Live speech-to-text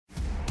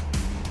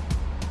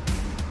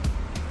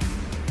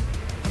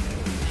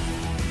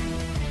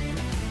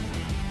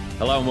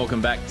Hello and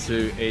welcome back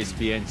to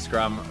ESPN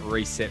Scrum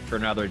Reset for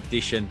another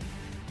edition.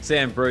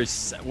 Sam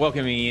Bruce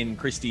welcoming in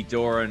Christy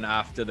Doran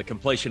after the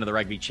completion of the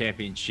Rugby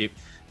Championship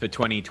for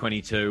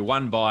 2022,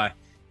 won by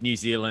New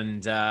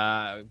Zealand,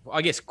 I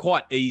guess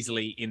quite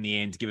easily in the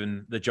end,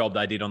 given the job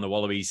they did on the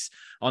Wallabies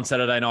on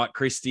Saturday night.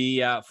 Christy,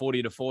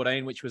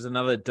 40-14, which was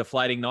another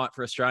deflating night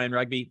for Australian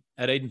rugby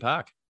at Eden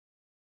Park.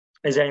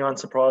 Is anyone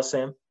surprised,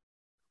 Sam?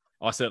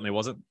 I certainly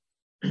wasn't.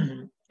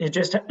 It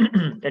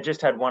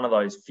just had one of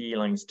those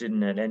feelings,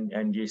 didn't it?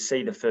 And you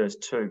see the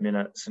first 2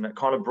 minutes, and it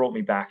kind of brought me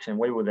back. And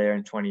we were there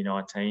in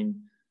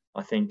 2019,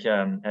 I think,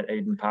 at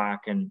Eden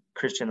Park, and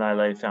Christian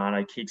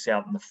Lealiifano kicks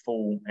out in the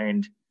full.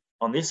 And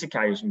on this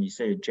occasion, you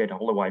see a Jed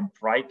Holloway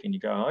break, and you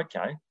go,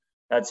 okay,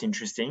 that's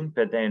interesting.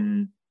 But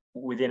then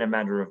within a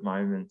matter of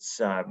moments,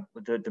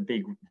 the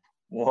big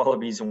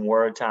Wallabies and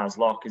Waratahs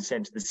lock is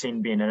sent to the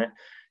sin bin, and it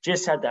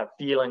just had that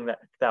feeling that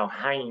they were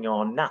hanging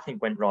on. Nothing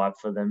went right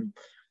for them.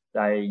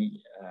 They,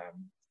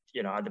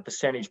 the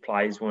percentage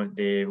plays weren't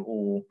there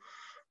all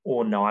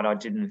night, I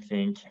didn't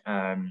think.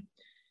 And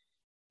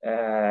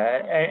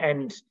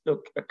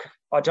look,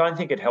 I don't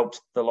think it helped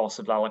the loss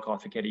of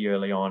Lalakai Foketi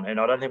early on, and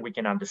I don't think we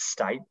can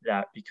understate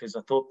that, because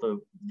I thought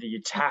the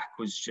attack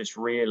was just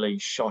really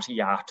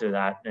shoddy after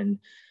that. And,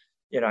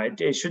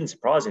 it shouldn't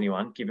surprise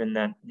anyone, given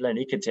that Len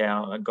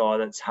Ikitau, a guy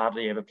that's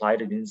hardly ever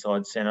played at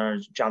inside centre,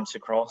 jumps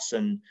across,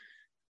 and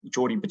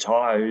Geordie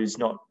Bataille, who's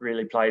not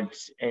really played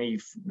any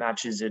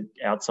matches at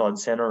outside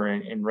centre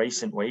in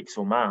recent weeks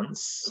or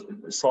months,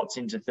 slots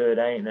into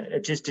 13.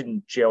 It just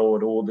didn't gel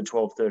at all, the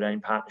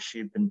 12-13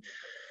 partnership. And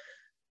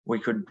we're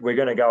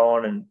going to go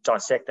on and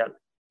dissect that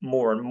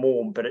more and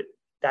more. But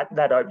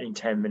that opening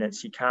 10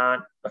 minutes, you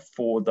can't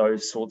afford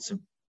those sorts of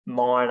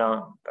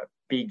minor but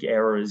big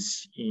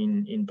errors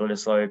in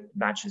Bledisloe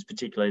matches,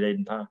 particularly at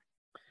Eden Park.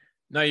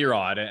 No, you're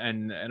right.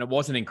 And it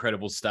was an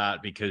incredible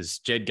start, because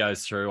Jed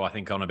goes through, I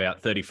think, on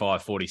about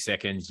 35, 40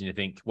 seconds. And you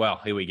think,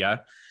 well, here we go.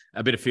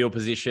 A bit of field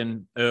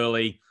position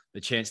early, the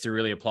chance to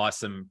really apply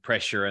some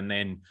pressure. And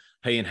then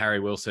he and Harry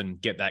Wilson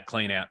get that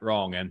clean out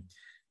wrong. And,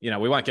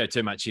 we won't go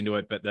too much into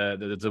it, but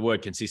the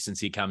word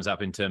consistency comes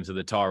up in terms of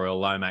the Tyrell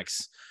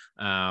Lomax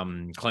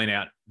clean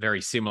out,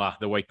 very similar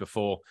the week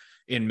before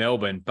in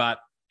Melbourne. But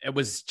it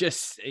was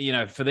just,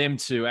 for them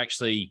to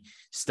actually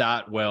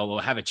start well,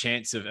 or have a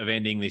chance of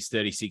ending this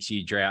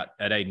 36-year drought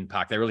at Eden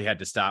Park, they really had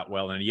to start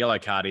well. And a yellow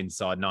card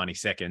inside 90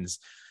 seconds,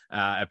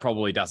 it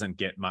probably doesn't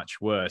get much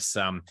worse.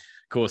 Of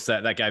course,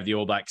 that gave the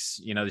All Blacks,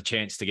 the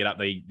chance to get up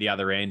the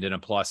other end and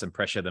apply some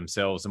pressure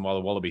themselves. And while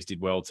the Wallabies did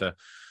well to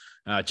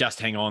just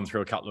hang on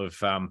through a couple of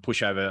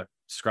pushover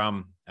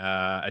scrum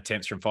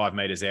attempts from 5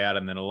 metres out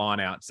and then a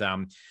line out,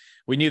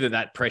 we knew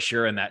that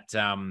pressure and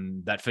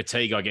that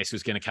fatigue, I guess,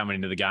 was going to come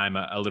into the game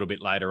a little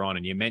bit later on.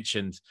 And you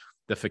mentioned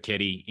the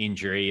Foketi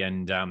injury,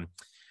 and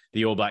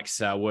the All Blacks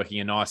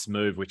working a nice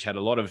move, which had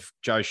a lot of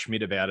Joe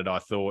Schmidt about it, I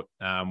thought,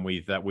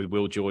 with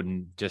Will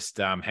Jordan just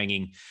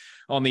hanging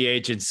on the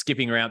edge and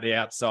skipping around the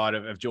outside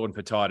of Jordan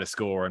Petaia to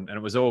score. And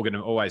it was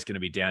always going to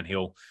be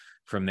downhill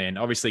from then.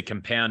 Obviously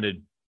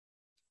compounded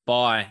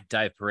by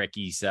Dave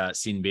Parecki's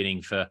sin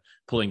binning for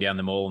pulling down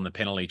the maul and the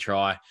penalty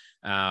try.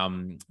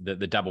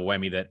 The double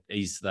whammy that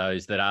is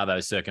those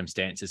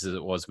circumstances, as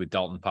it was with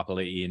Dalton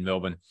Papali'i in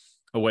Melbourne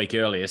a week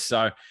earlier.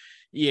 So,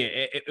 yeah,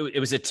 it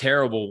was a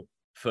terrible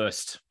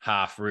first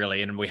half,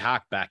 really. And we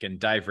hark back, and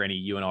Dave Rennie,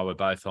 you and I were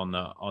both on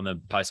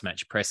the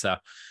post-match presser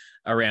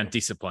around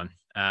discipline.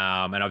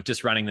 And I'm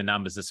just running the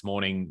numbers this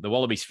morning. The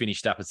Wallabies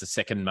finished up as the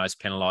second most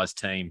penalised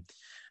team,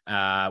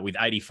 with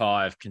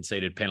 85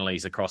 conceded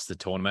penalties across the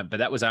tournament. But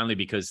that was only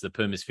because the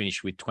Pumas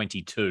finished with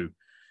 22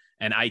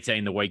 and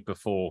 18 the week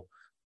before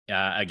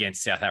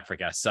against South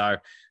Africa. So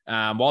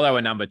while they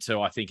were number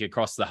 2, I think,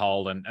 across the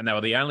whole, and they were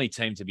the only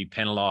team to be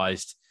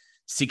penalised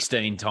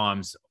 16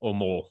 times or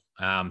more,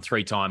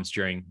 3 times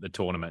during the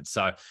tournament.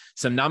 So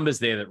some numbers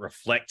there that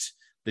reflect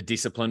the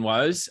discipline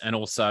woes. And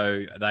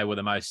also they were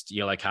the most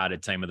yellow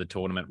carded team of the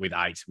tournament with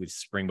 8, with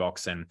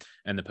Springboks and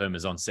the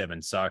Pumas on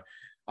 7. So,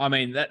 I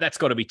mean, that's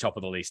got to be top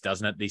of the list,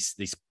 doesn't it? This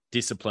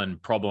discipline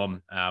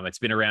problem. It's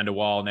been around a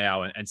while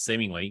now, and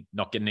seemingly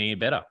not getting any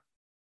better.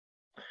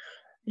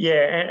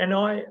 Yeah, and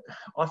I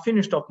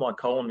finished off my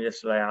column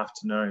yesterday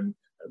afternoon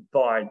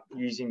by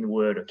using the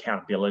word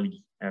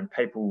accountability, and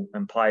people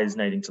and players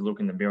needing to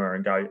look in the mirror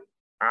and go,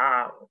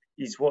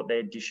 is what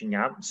they're dishing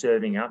up,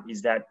 serving up,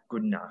 is that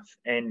good enough?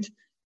 And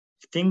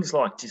things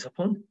like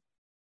discipline,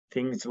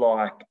 things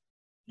like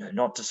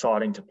not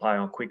deciding to play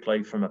on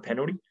quickly from a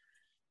penalty,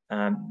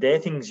 they're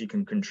things you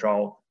can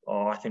control.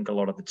 I think a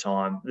lot of the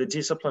time, the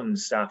discipline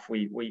stuff,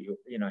 we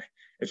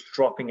it's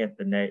dropping at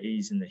the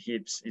knees and the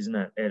hips, isn't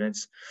it?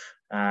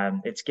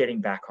 And it's getting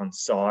back on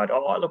side.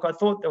 Look, I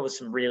thought there was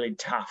some really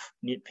tough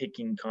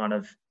nitpicking kind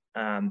of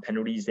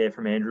penalties there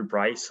from Andrew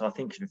Brace. I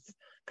think of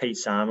Pete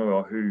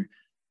Samuel, who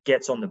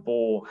gets on the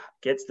ball,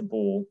 gets the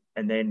ball,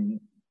 and then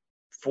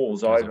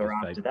falls over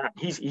after that.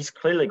 He's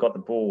clearly got the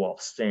ball while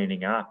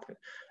standing up.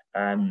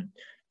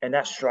 and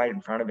that's straight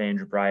in front of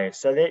Andrew Brayer.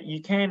 So that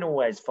you can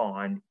always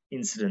find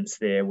incidents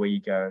there where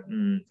you go,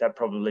 that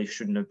probably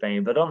shouldn't have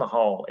been. But on the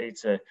whole,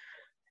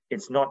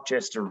 it's not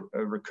just a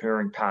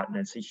recurring pattern.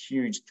 It's a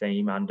huge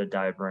theme under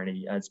Dave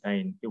Rennie. It's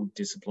been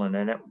ill-disciplined,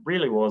 and it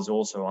really was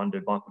also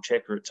under Michael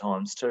Cheika at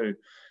times too.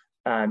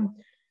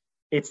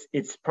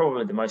 It's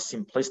probably the most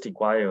simplistic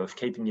way of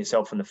keeping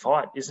yourself in the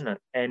fight, isn't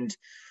it? And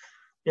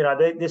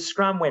the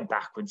scrum went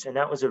backwards, and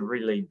that was a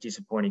really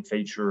disappointing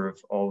feature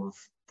of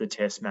the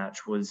Test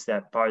match, was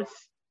that both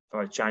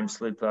James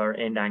Slipper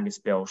and Angus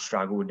Bell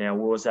struggled. Now,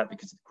 was that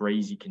because of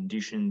greasy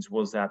conditions?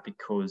 Was that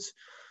because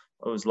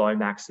it was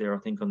Lomax there, I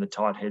think, on the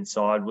tight head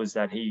side? Was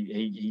that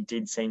he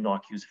did seem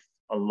like he was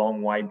a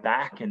long way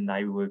back and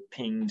they were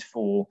pinged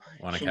for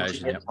one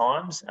occasion at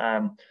times?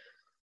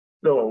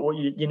 Well,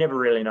 you never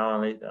really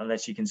know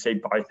unless you can see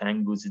both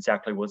angles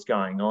exactly what's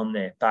going on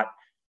there. But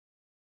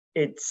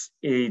it's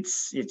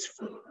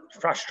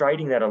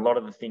frustrating that a lot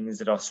of the things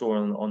that I saw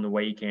on the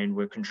weekend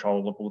were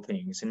controllable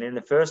things. And in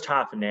the first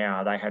half an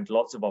hour, they had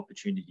lots of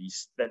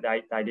opportunities that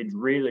they did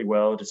really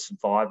well to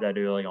survive that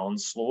early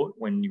onslaught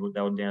when they were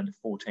down to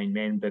 14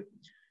 men. But,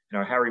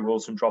 Harry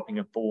Wilson dropping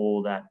a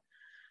ball that,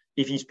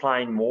 if he's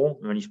playing more,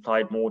 when he's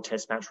played more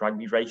Test match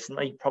rugby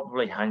recently,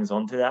 probably hangs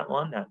on to that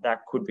one.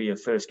 That could be a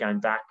first game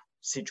back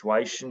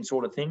situation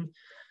sort of thing.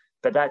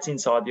 But that's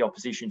inside the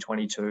opposition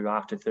 22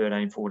 after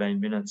 13, 14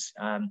 minutes.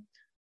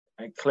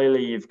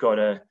 Clearly, you've got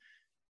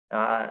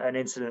an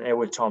incident there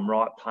with Tom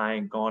Wright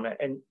playing gone.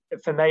 And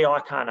for me, I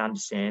can't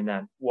understand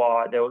that.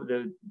 Why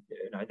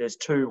there's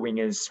two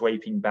wingers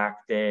sweeping back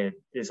there.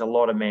 There's a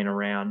lot of men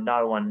around.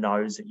 No one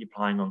knows that you're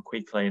playing on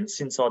quickly. And it's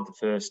inside the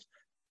first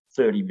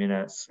 30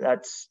 minutes.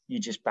 You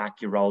just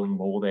back your rolling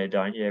ball there,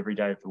 don't you, every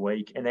day of the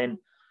week. And then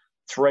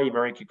 3,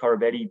 Marika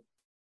Koroibete,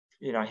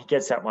 he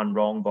gets that one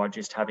wrong by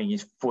just having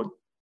his foot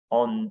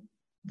on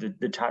the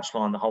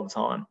touchline the whole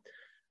time.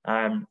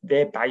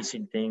 They're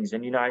basic things.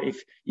 And,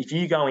 if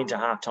you go into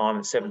halftime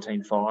at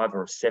 17-5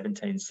 or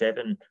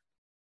 17-7,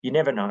 you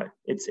never know.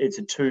 It's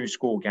a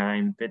 2-score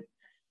game. But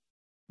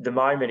the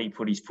moment he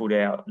put his foot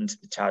out into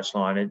the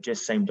touchline, it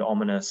just seemed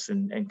ominous.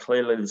 And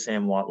clearly the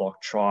Sam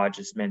Whitelock try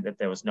just meant that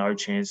there was no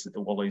chance that the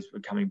Wallabies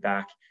were coming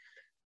back.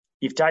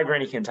 If Dave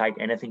Rennie can take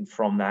anything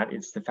from that,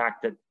 it's the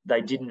fact that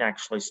they didn't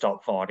actually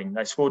stop fighting.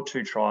 They scored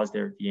 2 tries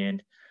there at the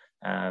end.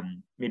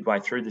 Midway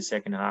through the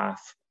second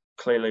half,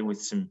 clearly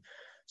with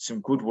some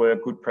good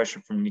work, good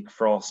pressure from Nick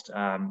Frost,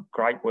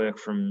 great work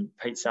from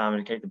Pete Salmon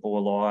to keep the ball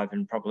alive,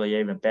 and probably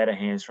even better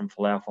hands from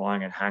Folau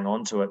Flying and hang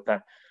on to it.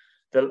 But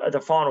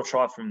the final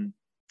try from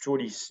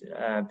Geordie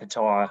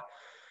Petaia,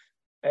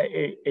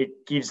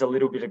 it gives a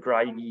little bit of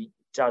gravy,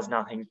 does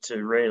nothing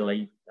to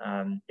really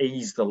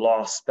ease the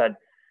loss. But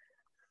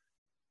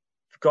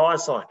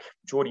guys like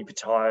Geordie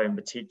Petaia in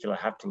particular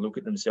have to look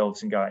at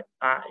themselves and go,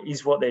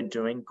 is what they're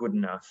doing good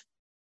enough?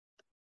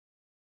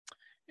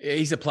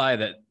 He's a player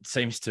that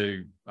seems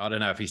to, I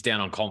don't know if he's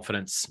down on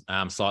confidence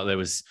slightly.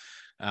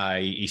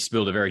 He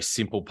spilled a very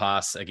simple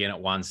pass again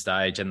at one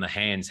stage, and the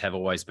hands have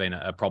always been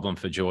a problem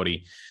for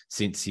Geordie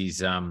since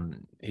his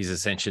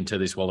ascension to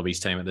this Wallabies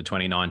team at the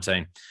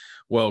 2019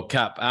 World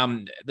Cup.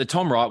 The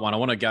Tom Wright one, I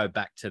want to go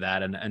back to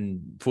that.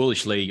 And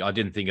foolishly, I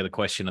didn't think of the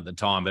question at the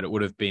time, but it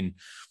would have been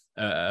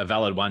a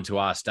valid one to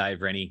ask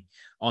Dave Rennie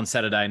on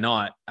Saturday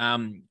night.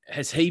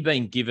 Has he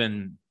been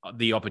given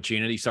the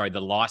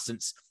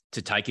license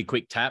to take a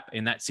quick tap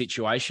in that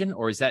situation,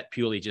 or is that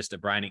purely just a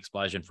brain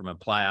explosion from a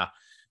player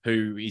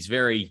who is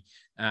very,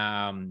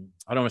 I don't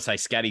want to say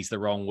scatty's the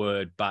wrong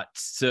word, but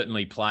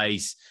certainly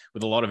plays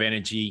with a lot of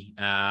energy,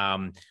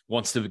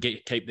 wants to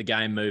keep the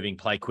game moving,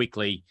 play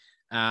quickly,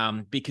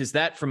 because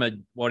that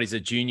from what is a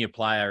junior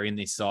player in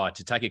this side,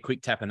 to take a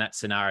quick tap in that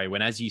scenario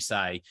when, as you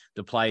say,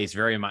 the play is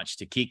very much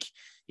to kick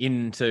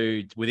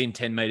into within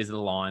 10 metres of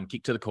the line,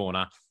 kick to the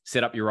corner,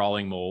 set up your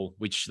rolling maul,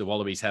 which the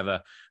Wallabies have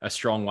a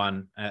strong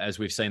one, as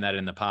we've seen that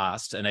in the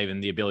past, and even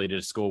the ability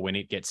to score when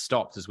it gets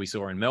stopped, as we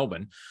saw in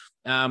Melbourne.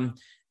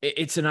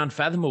 It's an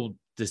unfathomable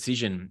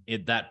decision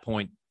at that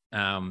point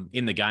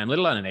in the game, let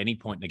alone at any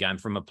point in the game,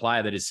 from a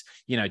player that is,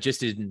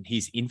 just in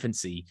his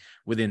infancy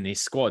within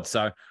this squad.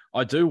 So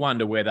I do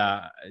wonder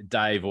whether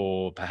Dave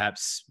or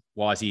perhaps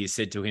Wisey has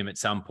said to him at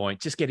some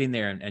point, just get in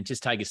there and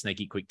just take a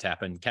sneaky quick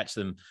tap and catch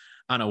them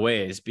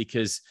unawares,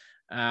 because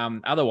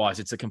otherwise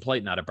it's a complete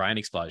and utter brain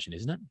explosion,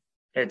 isn't it?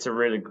 It's a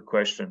really good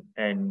question.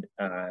 And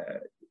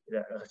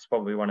that's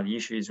probably one of the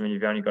issues when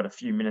you've only got a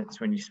few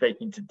minutes when you're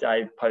speaking to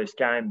Dave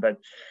post-game. But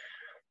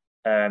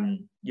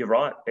you're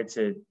right.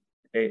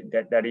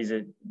 That is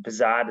a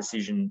bizarre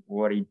decision,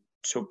 what he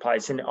took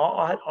place. And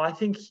I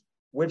think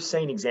we've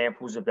seen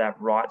examples of that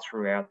right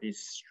throughout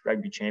this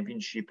rugby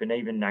championship, and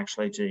even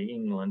actually to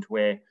England,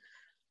 where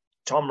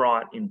Tom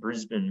Wright in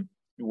Brisbane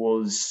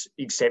was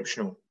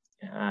exceptional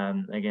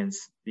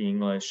against the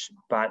English,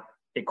 but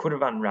it could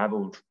have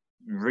unravelled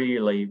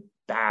really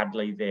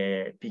badly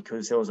there,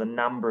 because there was a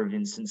number of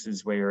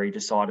instances where he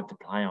decided to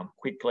play on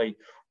quickly,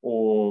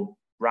 or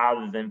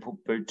rather than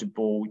put boot to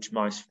ball, which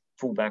most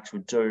fullbacks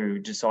would do,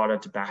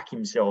 decided to back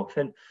himself.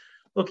 And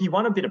look, he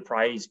won a bit of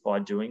praise by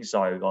doing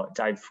so. Like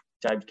Dave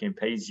Dave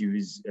Campese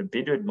is a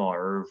bit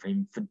admirer of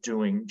him for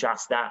doing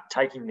just that,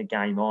 taking the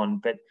game on.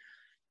 But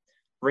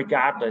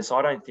regardless,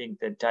 I don't think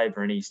that Dave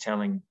Rennie's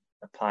telling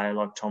a player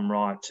like Tom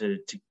Wright to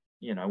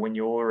when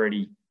you're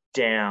already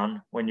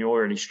down, when you're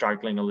already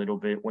struggling a little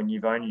bit, when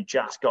you've only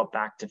just got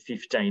back to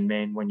 15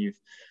 men, when you've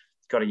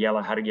had a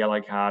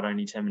yellow card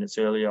only 10 minutes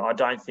earlier. I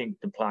don't think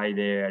the play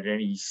there at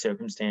any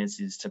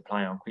circumstances to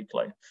play on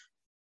quickly.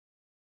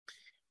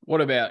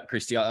 What about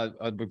Christy?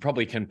 We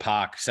probably can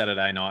park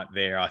Saturday night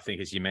there. I think,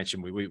 as you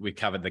mentioned, we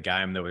covered the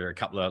game. There were a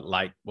couple of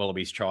late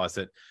Wallabies tries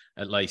at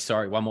least.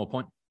 Sorry, one more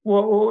point.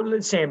 Well,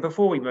 Sam,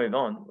 before we move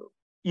on,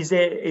 is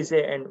there,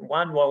 and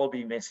one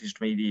Wallaby messaged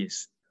me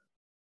this,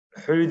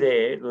 who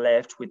there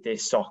left with their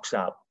socks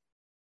up?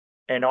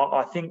 And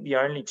I think the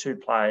only two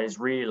players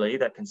really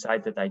that can say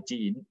that they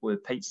did were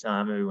Pete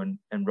Samu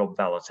and Rob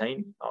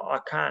Valentini. I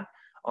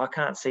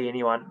can't see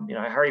anyone.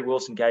 Harry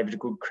Wilson gave it a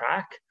good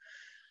crack,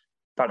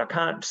 but I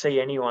can't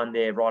see anyone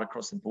there right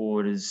across the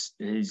board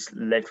who's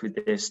left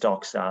with their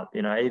stocks up.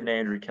 Even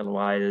Andrew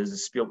Kellaway, there's a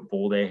spilt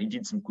ball there. He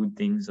did some good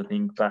things, I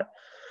think, but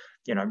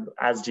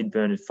as did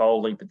Bernard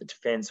Foley, but the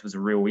defence was a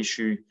real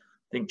issue.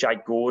 I think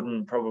Jake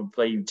Gordon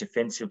probably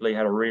defensively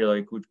had a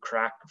really good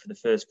crack for the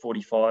first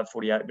 45,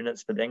 48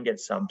 minutes, but then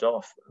gets subbed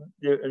off.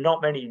 There are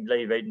not many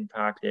leave Eden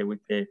Park there with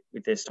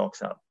their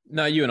stocks up.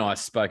 No, you and I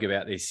spoke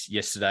about this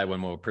yesterday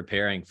when we were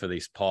preparing for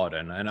this pod,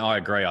 and I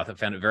agree. I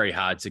found it very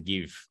hard to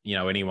give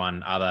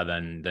anyone other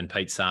than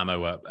Pete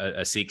Samu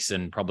a six,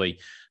 and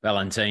probably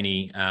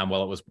Valentini. It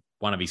was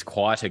one of his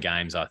quieter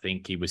games. I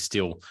think he was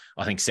still,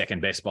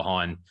 second best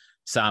behind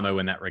Samu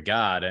in that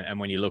regard. And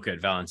when you look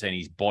at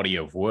Valentini's body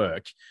of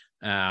work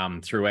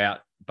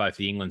throughout both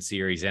the England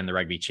series and the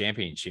Rugby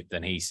Championship,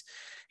 then he's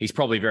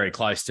probably very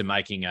close to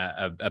making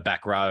a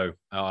back row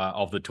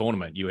of the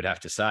tournament, you would have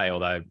to say,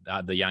 although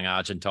the young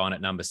Argentine at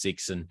number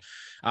 6 and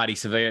Ardie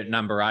Savea at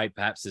number 8,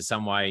 perhaps there's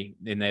some way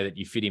in there that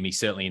you fit him. He's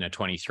certainly in a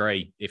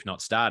 23, if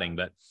not starting.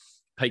 But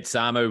Pete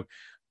Samu,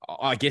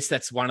 I guess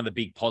that's one of the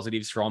big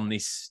positives from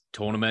this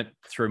tournament.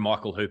 Through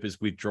Michael Hooper's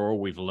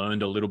withdrawal, we've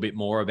learned a little bit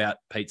more about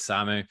Pete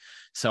Samu.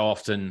 So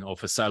often, or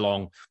for so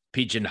long,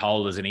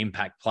 pigeonholed as an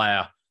impact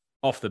player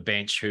off the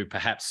bench who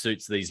perhaps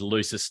suits these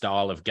looser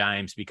style of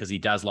games because he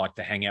does like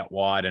to hang out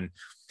wide and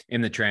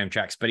in the tram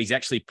tracks, but he's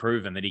actually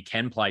proven that he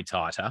can play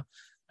tighter.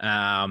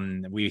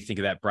 We think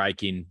of that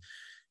break in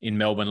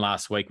Melbourne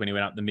last week when he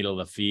went up the middle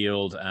of the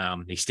field.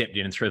 He stepped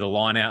in and threw the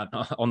line out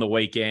on the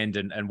weekend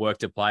and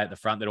worked a play at the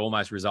front that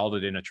almost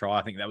resulted in a try.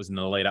 I think that was in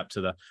the lead up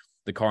to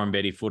the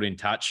Corambetti foot in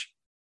touch.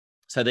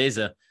 So there's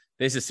a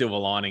silver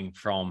lining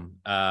from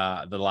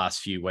the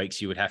last few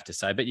weeks, you would have to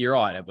say. But you're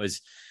right, it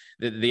was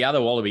the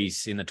other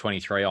Wallabies in the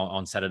 23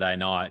 on Saturday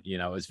night.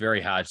 It was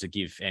very hard to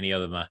give any of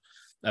them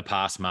a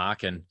pass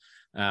mark, and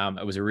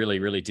it was a really,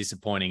 really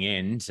disappointing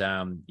end.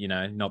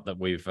 Not that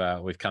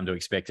we've come to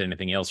expect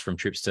anything else from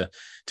trips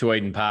to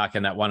Eden Park,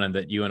 and that one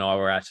that you and I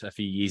were at a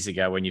few years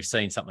ago, when you've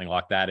seen something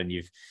like that and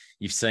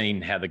you've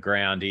seen how the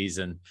ground is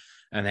and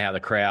how the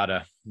crowd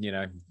are,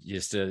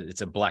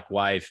 it's a black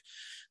wave.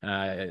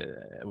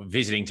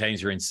 Visiting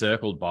teams are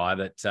encircled by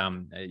that.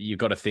 You've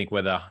got to think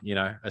whether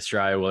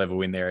Australia will ever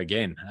win there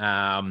again.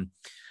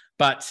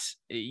 But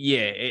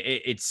yeah,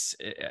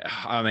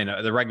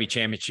 the Rugby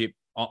Championship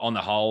on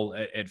the whole,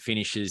 it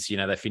finishes.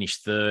 They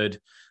finished third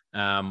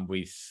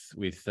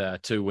with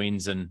 2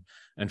 wins and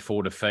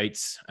 4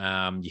 defeats.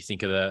 You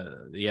think of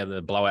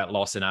the blowout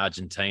loss in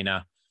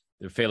Argentina.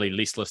 The fairly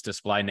listless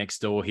display next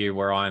door here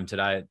where I am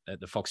today at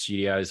the Fox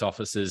Studios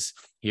offices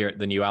here at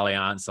the new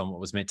Allianz on what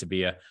was meant to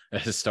be a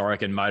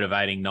historic and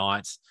motivating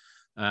night.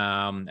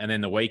 And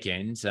then the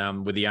weekend,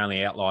 with the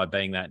only outlier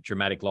being that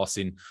dramatic loss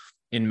in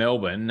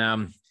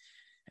Melbourne.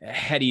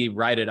 How do you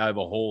rate it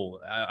overall?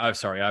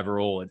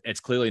 It's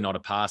clearly not a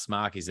pass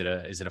mark. Is it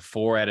a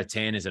 4 out of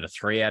 10? Is it a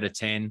 3 out of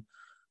 10?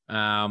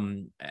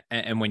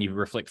 And when you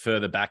reflect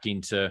further back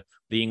into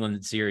the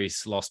England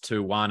series, lost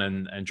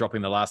 2-1 and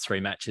dropping the last 3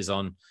 matches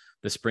on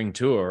the spring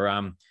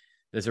tour,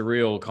 there's a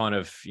real kind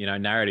of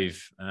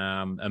narrative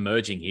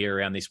emerging here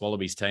around this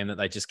Wallabies team that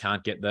they just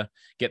can't get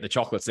the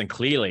chocolates. And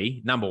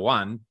clearly, number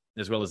one,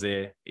 as well as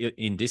their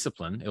ill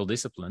discipline,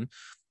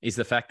 is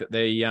the fact that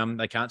they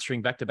can't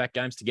string back-to-back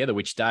games together,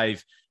 which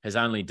Dave has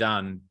only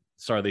done.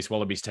 Sorry, this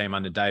Wallabies team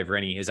under Dave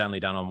Rennie has only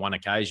done on one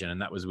occasion,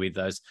 and that was with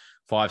those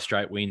 5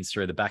 straight wins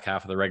through the back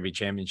half of the Rugby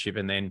Championship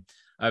and then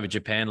over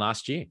Japan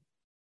last year.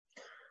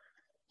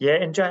 Yeah,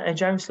 and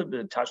James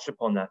Slipper touched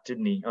upon that,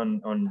 didn't he,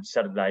 on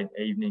Saturday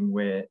evening,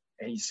 where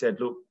he said,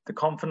 look, the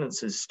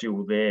confidence is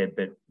still there,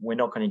 but we're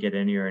not going to get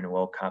anywhere in a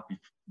World Cup if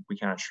we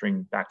can't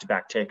string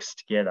back-to-back texts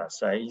together.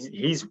 So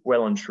he's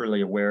well and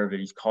truly aware of it.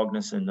 He's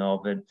cognizant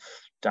of it.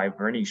 Dave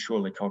Rennie's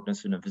surely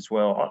cognizant of it as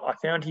well. I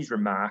found his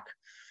remark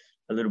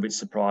a little bit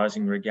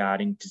surprising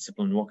regarding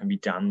discipline, what can be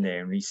done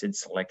there. And he said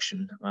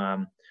selection,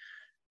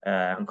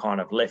 and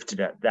kind of left it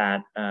at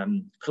that.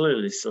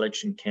 Clearly,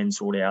 selection can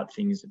sort out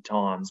things at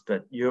times,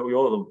 but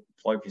you're the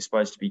bloke who's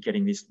supposed to be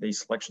getting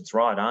these selections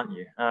right, aren't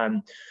you?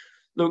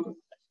 Look,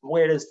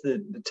 where does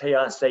the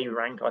TRC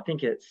rank? I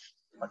think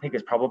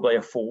it's probably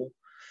a 4.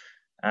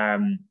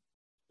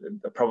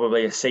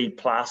 probably a C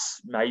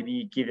plus,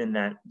 maybe, given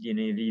that,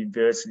 the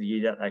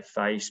adversity that they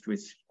faced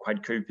with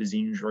Quade Cooper's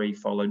injury,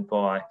 followed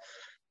by,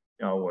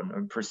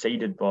 and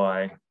preceded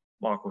by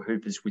Michael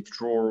Hooper's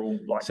withdrawal.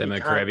 Like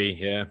Samu Kerevi,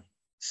 yeah.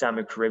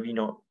 Samu Kerevi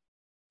not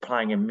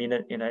playing a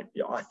minute in it.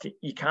 I think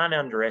you can't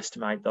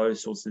underestimate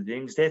those sorts of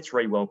things. They're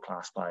three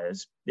world-class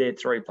players. They're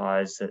three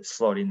players that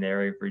slot in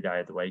there every day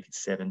of the week at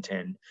 7,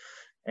 10,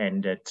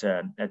 and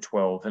at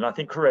 12. And I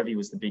think Kerevi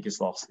was the biggest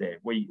loss there.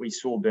 We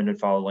saw Bernard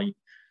Foley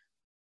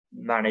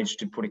manage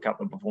to put a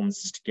couple of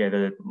performances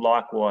together.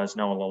 Likewise,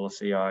 Noah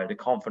Lolesio, the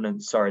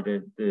confidence,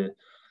 the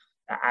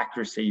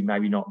accuracy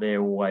maybe not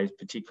there always,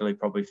 particularly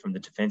probably from the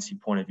defensive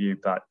point of view,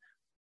 but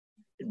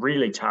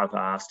really tough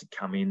ask to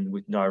come in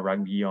with no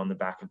rugby on the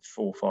back of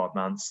 4 or 5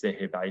 months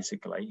there,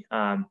 basically.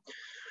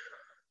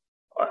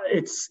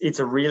 It's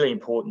a really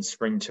important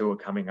spring tour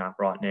coming up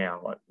right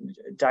now. Like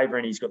Dave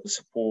Rennie's got the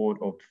support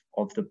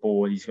of the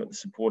board. He's got the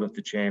support of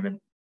the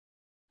chairman.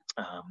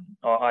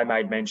 I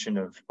made mention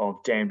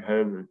of Dan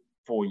Herbert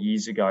 4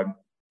 years ago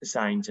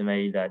saying to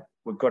me that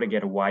we've got to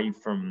get away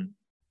from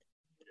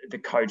the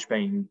coach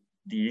being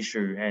the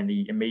issue and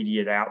the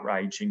immediate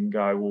outrage and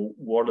go, well,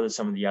 what are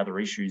some of the other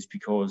issues?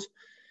 Because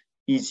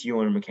is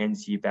Ewan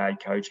McKenzie a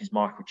bad coach? Is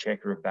Michael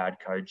Checker a bad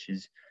coach?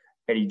 Is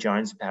Eddie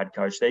Jones a bad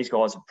coach? These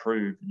guys have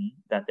proven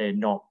that they're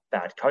not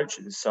bad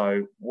coaches.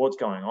 So what's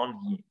going on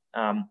here?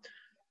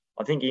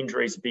 I think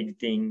injury is a big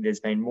thing. There's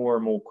been more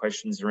and more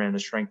questions around the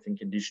strength and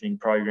conditioning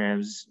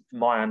programs.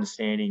 My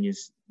understanding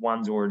is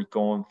one's already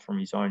gone from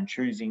his own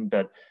choosing,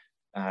 but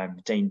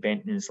Dean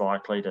Benton is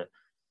likely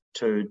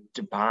to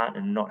depart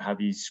and not have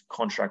his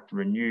contract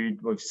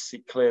renewed. We've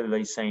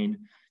clearly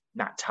seen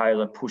Matt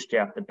Taylor pushed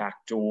out the back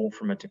door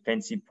from a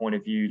defensive point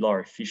of view,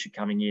 Laurie Fisher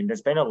coming in.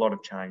 There's been a lot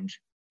of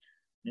change.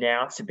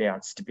 Now it's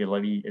about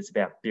stability, it's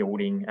about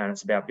building, and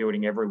it's about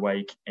building every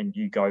week, and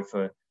you go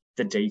for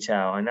the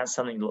detail. And that's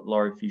something that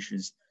Laurie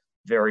Fisher's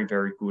very,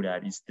 very good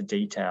at, is the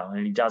detail,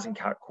 and he doesn't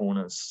cut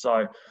corners.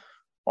 So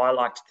I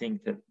like to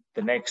think that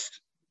the next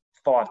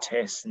 5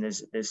 tests, and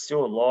there's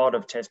still a lot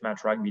of test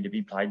match rugby to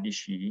be played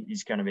this year,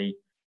 is going to be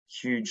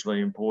hugely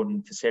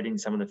important for setting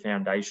some of the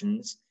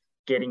foundations,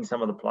 getting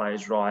some of the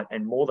players right,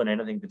 and more than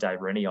anything for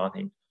Dave Rennie, I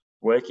think,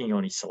 working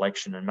on his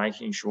selection and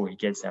making sure he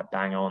gets that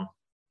bang on.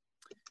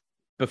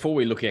 Before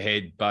we look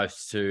ahead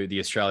both to the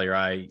Australia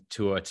A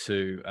tour,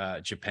 to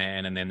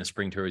Japan, and then the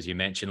spring tour, as you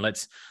mentioned,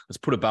 let's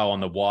put a bow on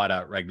the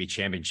wider rugby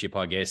championship,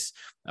 I guess.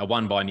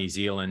 Won by New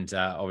Zealand,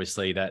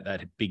 obviously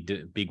that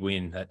big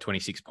win, that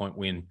 26-point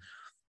win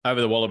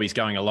over the Wallabies,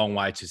 going a long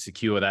way to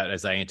secure that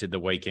as they entered the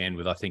weekend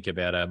with, I think,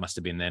 about must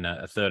have been then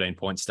a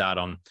 13-point start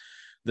on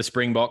the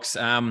Springboks.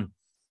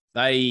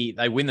 They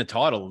win the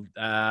title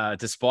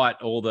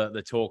despite all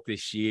the talk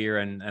this year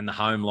and the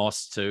home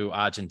loss to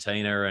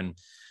Argentina, and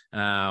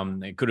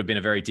it could have been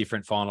a very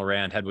different final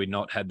round had we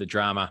not had the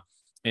drama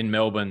in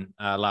Melbourne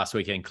last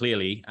weekend,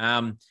 clearly.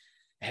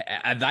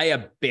 Are they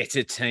a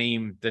better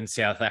team than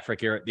South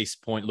Africa at this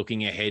point,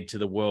 looking ahead to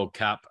the World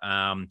Cup?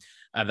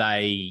 Have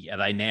they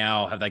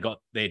got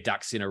their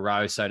ducks in a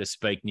row, so to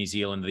speak, New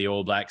Zealand, the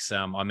All Blacks?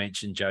 I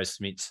mentioned Joe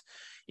Smith's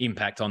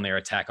impact on their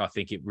attack. I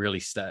think it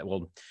really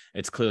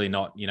it's clearly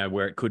not,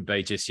 where it could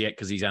be just yet,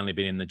 because he's only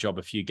been in the job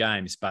a few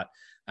games, but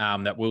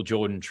that Will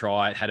Jordan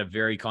try had a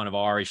very kind of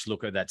Irish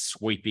look at that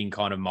sweeping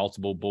kind of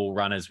multiple ball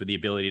runners with the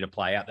ability to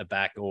play out the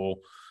back or,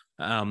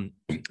 at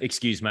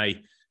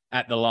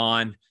the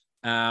line.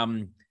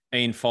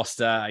 Ian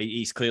Foster,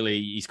 he's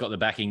got the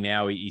backing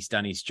now. He's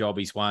done his job.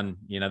 He's won,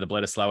 the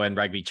Bledisloe and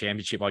Rugby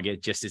Championship, I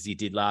get, just as he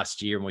did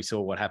last year. And we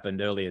saw what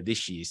happened earlier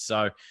this year.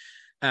 So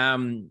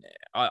I'm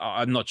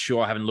not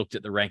sure. I haven't looked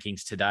at the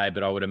rankings today,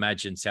 but I would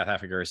imagine South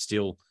Africa is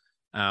still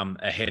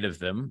ahead of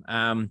them.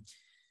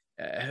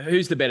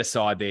 Who's the better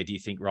side there, do you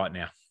think, right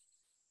now?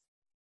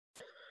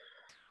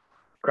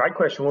 Great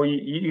question. Well,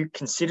 you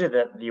consider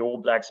that the All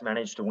Blacks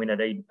managed to win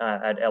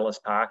at Ellis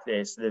Park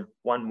there, so they've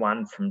won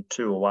 1 from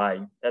 2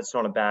 away. That's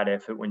not a bad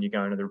effort when you're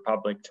going to the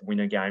Republic to win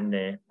a game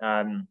there.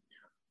 On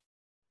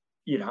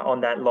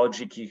that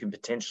logic, you can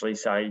potentially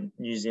say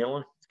New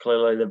Zealand.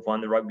 Clearly, they've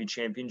won the Rugby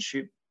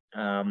Championship.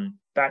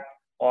 But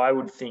I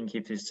would think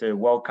if it's a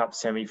World Cup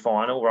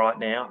semi-final right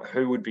now,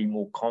 who would be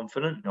more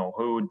confident, or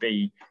who would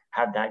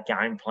have that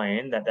game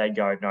plan that they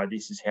go, no,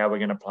 this is how we're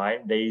going to play.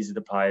 These are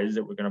the players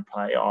that we're going to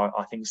play.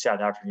 I think South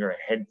Africa are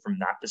ahead from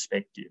that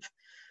perspective.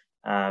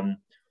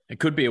 It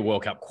could be a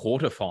World Cup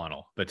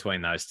quarter-final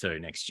between those two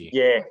next year.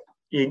 Yeah,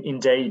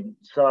 indeed.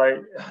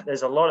 So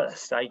there's a lot at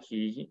stake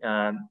here.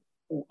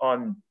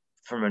 I'm,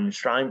 from an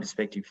Australian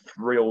perspective,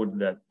 thrilled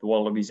that the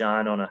Wallabies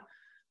aren't on a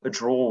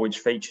draw which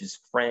features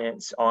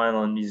France,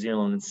 Ireland, New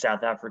Zealand, and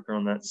South Africa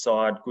on that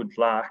side. Good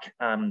luck.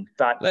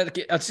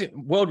 But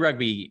World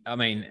Rugby, I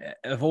mean,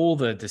 of all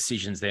the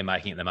decisions they're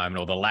making at the moment,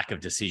 or the lack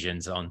of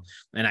decisions on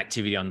an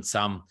activity on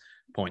some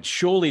points,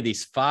 surely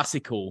this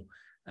farcical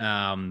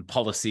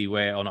policy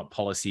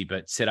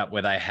but set up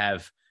where they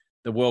have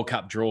the World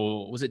Cup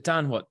draw, was it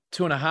done,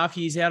 2.5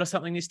 years out or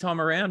something this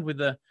time around with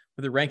the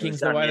With the rankings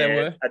done, the way they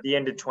were? At the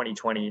end of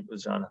 2020, it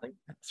was done, I think.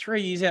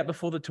 3 years out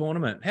before the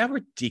tournament. How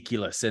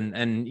ridiculous.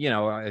 And you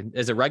know,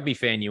 as a rugby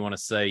fan, you want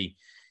to see,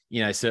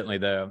 you know, certainly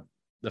the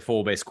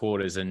 4 best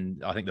quarters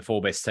and I think the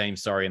 4 best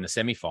teams, in the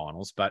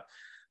semi-finals. But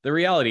the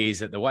reality is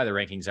that the way the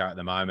rankings are at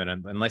the moment,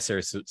 and unless there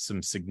is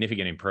some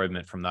significant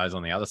improvement from those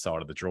on the other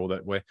side of the draw,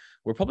 that we're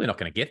probably not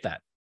going to get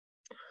that.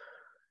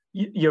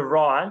 You're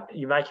right.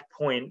 You make a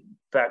point,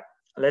 but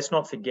let's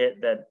not forget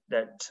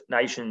that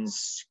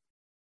nations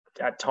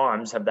at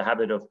times have the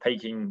habit of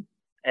peaking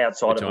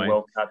outside of the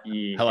World Cup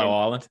year. Hello,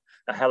 Ireland.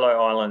 Hello,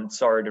 Ireland.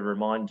 Sorry to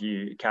remind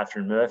you,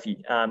 Catherine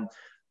Murphy.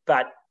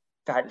 But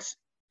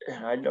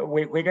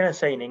we're going to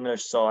see an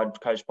English side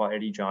coached by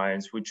Eddie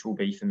Jones, which will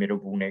be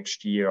formidable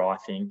next year, I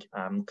think.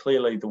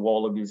 Clearly, the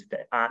Wallabies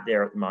that aren't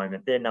there at the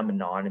moment, they're number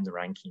 9 in the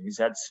rankings.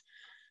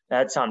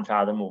 That's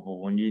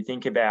unfathomable. When you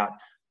think about,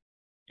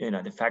 you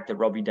know, the fact that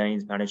Robbie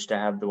Dean's managed to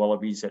have the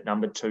Wallabies at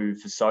number 2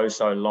 for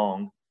so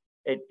long,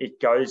 it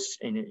goes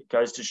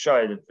to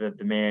show that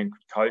the man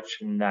could coach,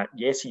 and that,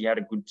 yes, he had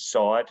a good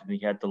side and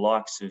he had the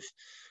likes of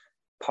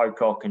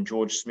Pocock and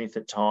George Smith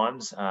at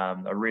times,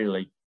 a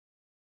really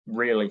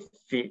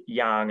fit,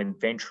 young and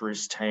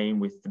venturous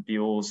team with the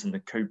Bills and the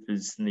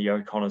Coopers and the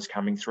O'Connors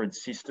coming through the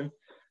system.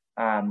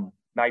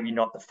 Maybe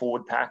not the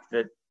forward pack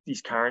that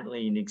is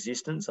currently in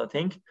existence, I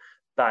think,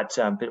 but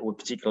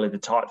particularly the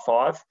tight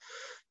 5.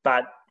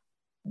 But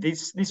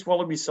this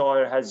Wallaby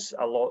side has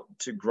a lot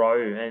to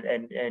grow,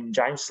 and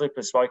James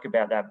Slipper spoke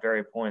about that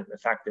very point, the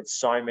fact that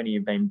so many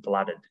have been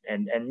blooded.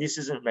 And this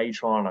isn't me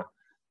trying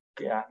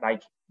to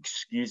make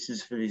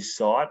excuses for this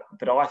side,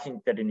 but I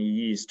think that in a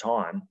year's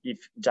time,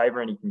 if Dave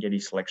Rennie can get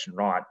his selection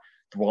right,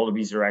 the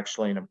Wallabies are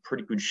actually in a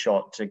pretty good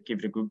shot to give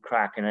it a good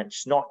crack. And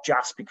it's not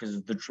just because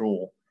of the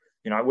draw.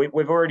 You know,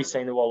 we've already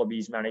seen the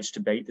Wallabies manage to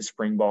beat the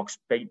Springboks,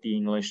 beat the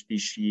English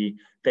this year,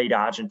 beat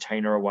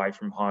Argentina away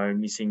from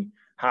home, missing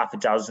half a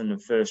dozen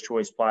of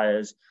first-choice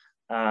players.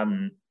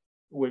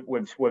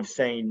 We've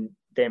seen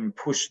them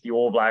push the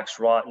All Blacks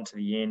right into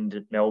the end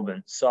at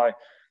Melbourne. So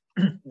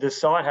the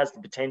side has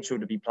the potential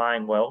to be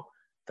playing well,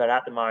 but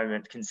at the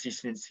moment,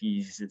 consistency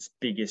is its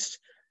biggest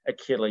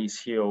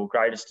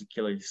greatest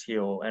Achilles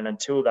heel. And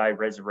until they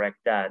resurrect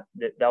that,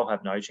 they'll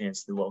have no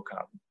chance to the World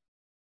Cup.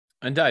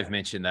 And Dave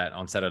mentioned that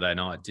on Saturday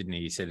night, didn't he?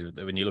 He said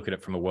that when you look at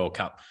it from a World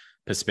Cup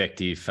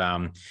perspective,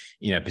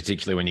 you know,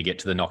 particularly when you get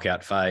to the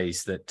knockout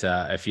phase, that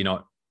if you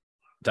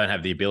don't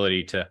have the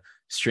ability to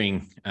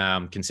string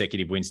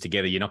consecutive wins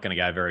together, you're not going to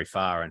go very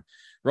far. And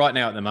right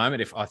now at the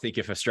moment, if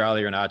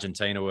Australia and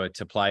Argentina were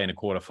to play in a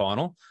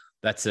quarterfinal,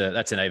 that's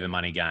an even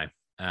money game.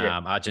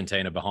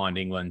 Argentina behind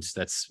England.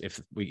 That's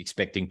if we're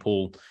expecting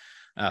Pool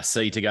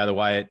C to go the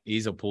way it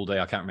is, or Pool D.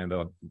 I can't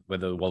remember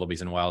whether the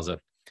Wallabies and Wales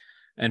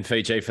and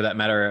Fiji, for that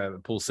matter,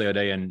 Pool C or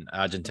D, and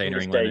Argentina,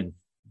 England,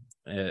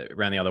 and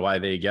around the other way.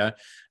 There you go.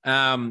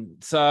 Going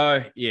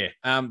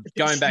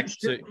back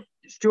to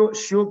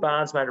Stuart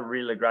Barnes made a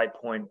really great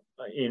point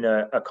in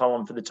a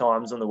column for the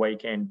Times on the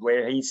weekend,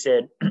 where he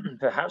said,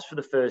 perhaps for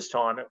the first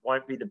time, it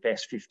won't be the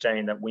best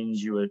 15 that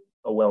wins you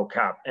a World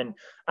Cup. And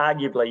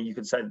arguably, you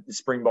could say that the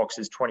Springboks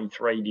as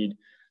 23 did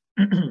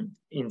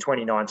in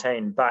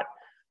 2019. But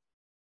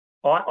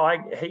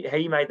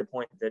he made the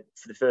point that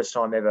for the first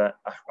time ever,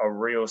 a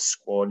real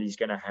squad is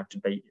going to have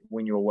to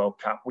win you a World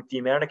Cup. With the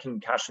amount of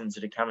concussions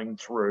that are coming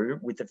through,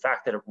 with the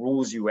fact that it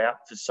rules you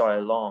out for so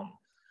long,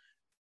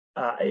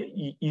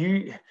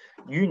 you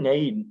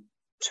need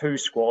 2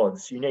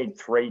 squads. You need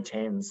 3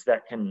 10s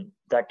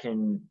that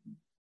can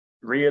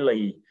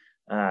really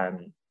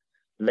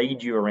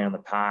lead you around the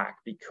park.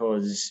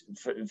 Because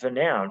for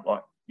now,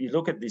 like, you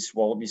look at this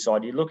Wallaby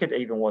side, you look at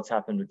even what's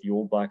happened with the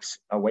All Blacks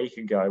a week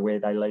ago, where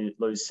they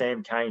lose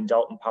Sam Cane,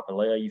 Dalton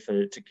Papali'i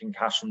to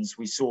concussions.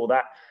 We saw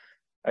that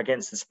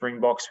against the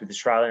Springboks with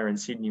Australia and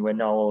Sydney, where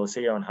Noel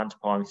Olesio and Hunter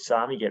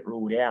Paisami get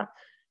ruled out.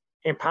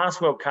 In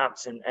past World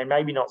Cups, and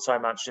maybe not so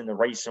much in the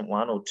recent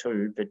 1 or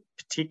 2, but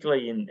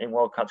particularly in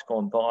World Cups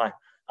gone by,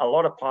 a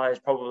lot of players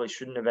probably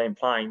shouldn't have been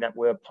playing that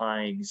were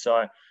playing.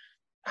 So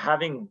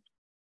having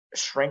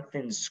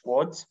strengthened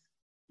squads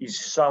is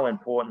so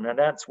important. And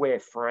that's where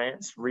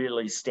France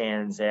really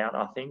stands out,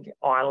 I think.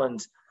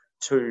 Ireland,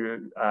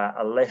 to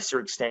a lesser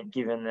extent,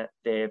 given that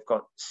they've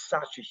got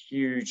such a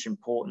huge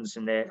importance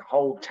and their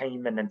whole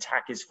team and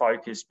attack is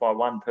focused by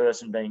one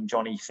person being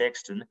Johnny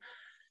Sexton.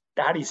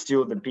 That is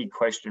still the big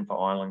question for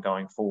Ireland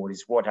going forward,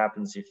 is what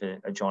happens if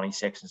a Johnny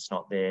Sexton's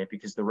not there,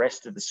 because the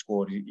rest of the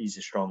squad is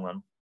a strong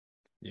one.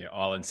 Yeah,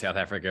 Ireland, South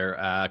Africa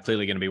are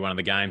clearly going to be one of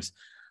the games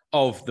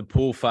of the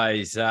pool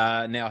phase.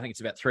 Now, I think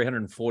it's about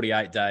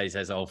 348 days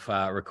as of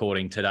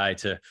recording today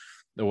to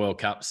the World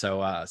Cup.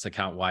 So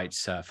can't wait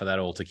for that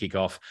all to kick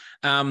off.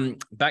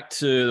 Back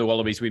to the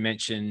Wallabies, we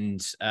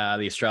mentioned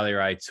the Australia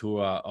A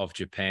Tour of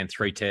Japan,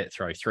 three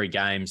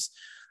games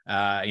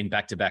in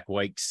back-to-back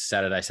weeks,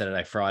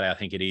 Saturday, Friday, I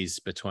think it is,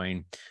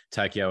 between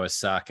Tokyo,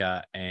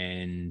 Osaka,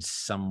 and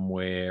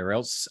somewhere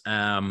else.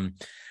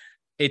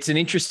 It's an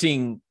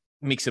interesting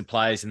mix of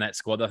players in that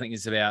squad. I think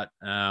it's about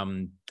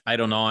 8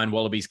 or 9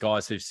 Wallabies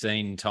guys who've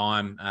seen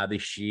time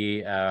this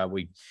year.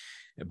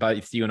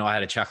 both you and I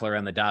had a chuckle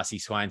around the Darcy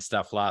Swain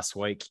stuff last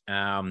week.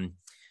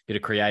 Bit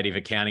of creative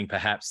accounting,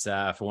 perhaps,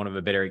 for want of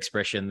a better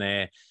expression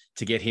there,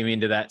 to get him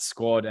into that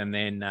squad and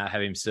then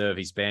have him serve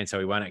his ban, so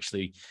he won't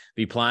actually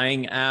be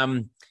playing.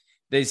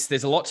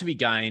 There's a lot to be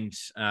gained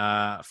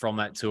from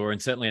that tour,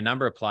 and certainly a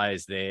number of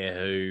players there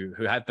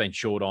who have been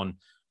short on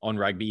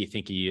rugby. You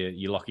think of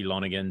your Lockie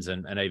Lonigans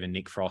and even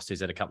Nick Frost,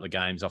 who's had a couple of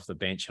games off the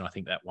bench, and I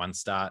think that one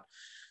start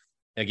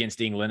against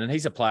England, and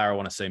he's a player I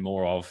want to see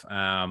more of.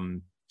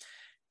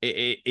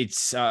 They're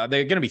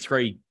going to be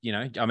three,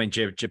 I mean,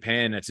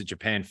 Japan, it's a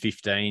Japan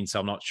 15, so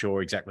I'm not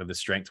sure exactly the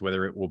strength,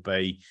 whether it will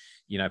be,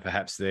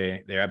 perhaps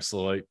their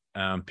absolute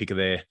pick of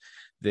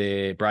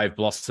their Brave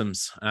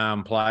Blossoms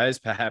players,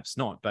 perhaps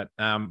not, but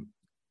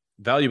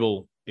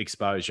valuable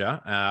exposure.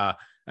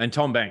 And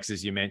Tom Banks,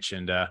 as you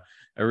mentioned, a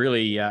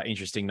really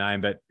interesting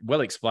name, but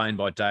well explained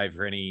by Dave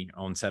Rennie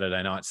on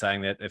Saturday night,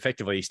 saying that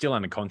effectively he's still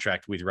under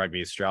contract with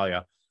Rugby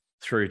Australia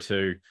through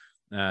to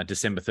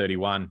December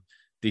 31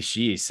 this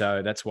year.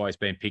 So that's why he's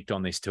been picked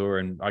on this tour.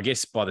 And I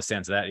guess by the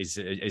sounds of that is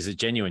a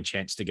genuine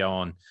chance to go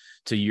on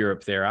to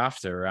Europe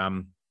thereafter.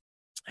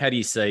 How do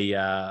you see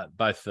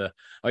both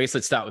I guess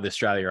let's start with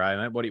Australia,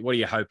 mate. What are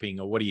you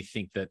hoping, or what do you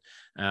think that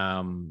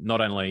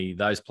not only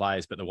those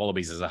players, but the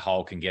Wallabies as a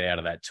whole can get out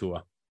of that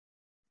tour?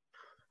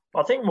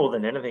 I think more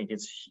than anything,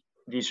 it's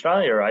the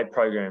Australia A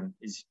program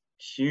is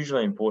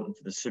hugely important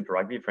for the Super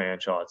Rugby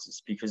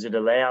franchises, because it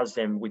allows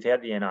them,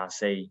 without the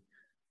NRC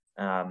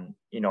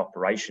in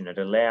operation, it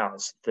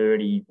allows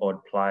 30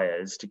 odd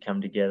players to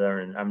come together,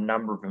 and a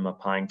number of them are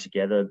playing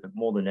together. But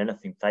more than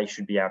anything, they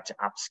should be able to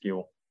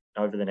upskill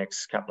over the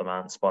next couple of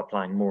months by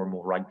playing more and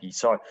more rugby.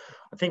 So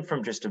I think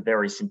from just a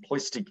very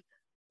simplistic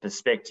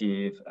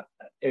perspective,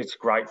 it's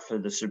great for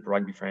the Super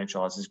Rugby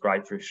franchise, it's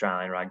great for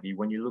Australian rugby.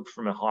 When you look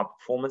from a high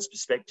performance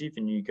perspective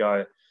and you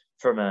go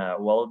from a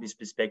Wallabies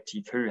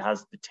perspective, who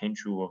has the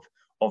potential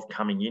of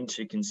coming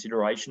into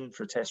consideration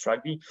for Test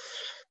rugby?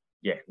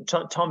 Yeah,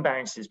 Tom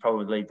Banks is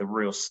probably the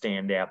real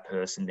standout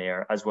person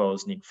there, as well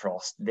as Nick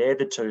Frost. They're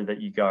the two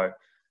that you go,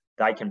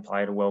 they can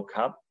play at a World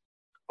Cup.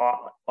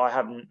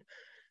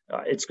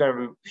 It's going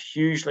to be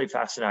hugely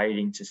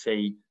fascinating to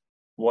see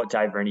what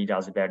Dave Rennie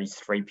does about his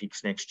 3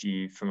 picks next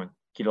year from a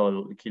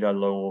kiddo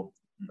law,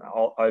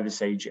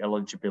 overseas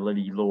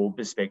eligibility law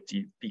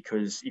perspective,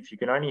 because if you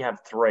can only have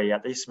 3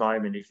 at this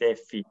moment, if they're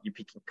fit, you're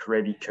picking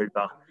Karevi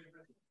Cooper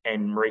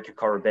and Marika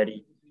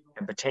Koroibete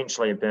and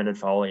potentially a Bernard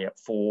Foley at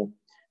 4.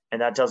 And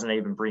that doesn't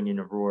even bring in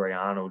a Rory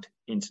Arnold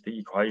into the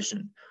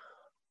equation.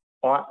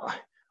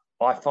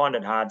 I find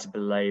it hard to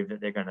believe that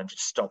they're going to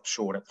just stop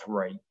short at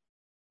 3.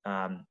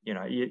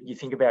 You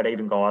think about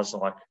even guys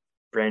like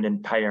Brandon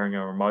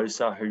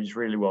Paenga-Amosa, who's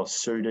really well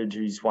suited,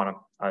 who's won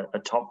a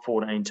top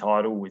 14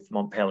 title with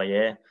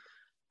Montpellier,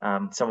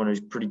 someone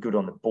who's pretty good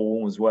on the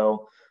ball as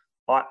well.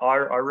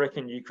 I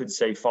reckon you could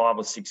see 5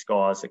 or 6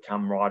 guys that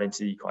come right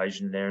into the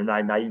equation there, and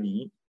they may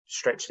be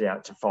stretched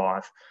out to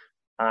 5.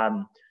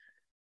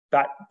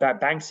 But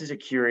Banks is a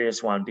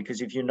curious one,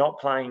 because if you're not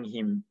playing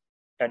him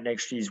at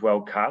next year's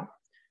World Cup,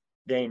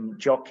 then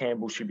Jock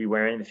Campbell should be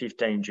wearing the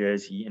 15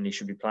 jersey and he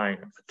should be playing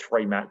for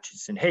 3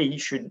 matches. And he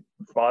should,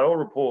 by all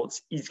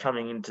reports, is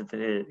coming into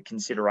the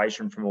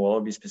consideration from a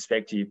Wallabies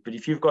perspective. But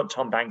if you've got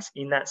Tom Banks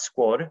in that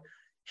squad,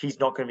 he's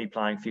not going to be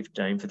playing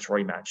 15 for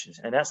 3 matches.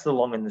 And that's the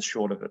long and the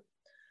short of it.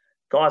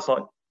 Guys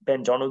like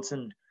Ben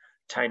Donaldson,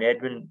 Tane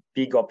Edmund,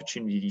 big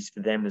opportunities for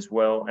them as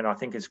well. And I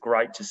think it's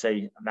great to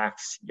see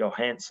Max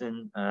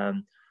Johansson,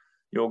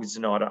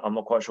 Jorgensen, I'm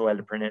not quite sure how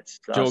to pronounce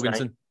his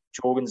last name.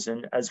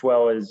 Jorgensen, as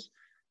well as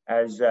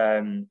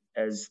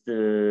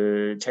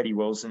the Teddy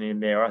Wilson in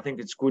there. I think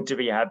it's good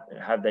to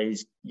have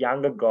these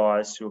younger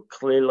guys who have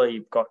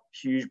clearly got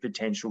huge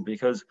potential,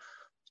 because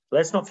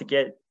let's not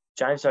forget,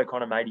 James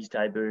O'Connor made his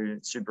debut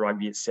at Super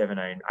Rugby at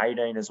 17,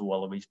 18 as a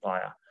Wallabies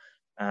player.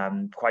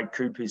 Quade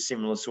Cooper's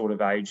similar sort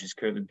of ages,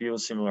 Curtly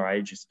Beale's similar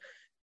ages.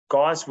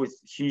 Guys with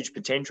huge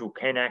potential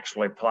can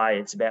actually play.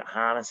 It's about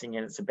harnessing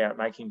and it's about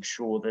making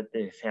sure that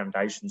their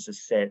foundations are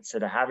set. So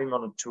to have him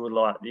on a tour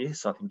like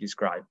this, I think is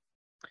great.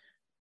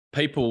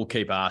 People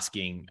keep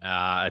asking,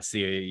 it's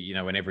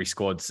the, when every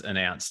squad's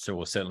announced,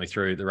 or certainly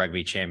through the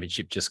Rugby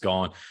Championship just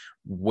gone,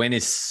 when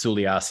is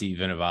Suliasi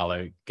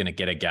Vunivalu going to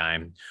get a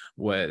game?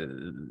 Well,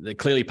 they're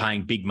clearly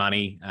paying big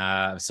money,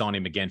 signed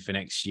him again for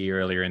next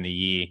year, earlier in the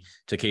year,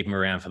 to keep him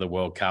around for the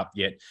World Cup.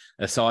 Yet,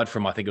 aside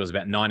from, I think it was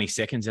about 90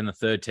 seconds in the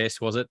third test,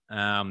 was it?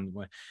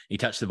 He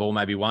touched the ball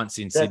maybe once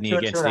in Sydney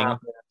against England.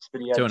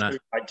 But he had 2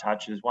 great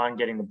touches, one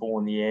getting the ball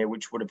in the air,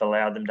 which would have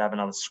allowed them to have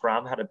another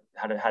scrum, had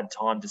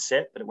time to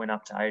set, but it went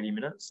up to 80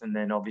 minutes. And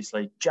then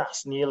obviously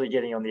just nearly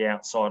getting on the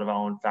outside of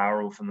Owen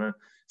Farrell from a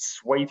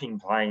sweeping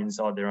play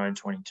inside their own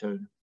 22.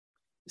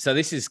 So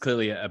this is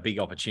clearly a big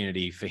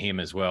opportunity for him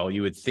as well.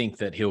 You would think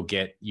that he'll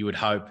get, you would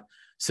hope,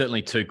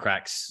 certainly 2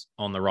 cracks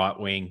on the right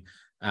wing.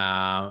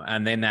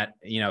 And then that,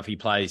 if he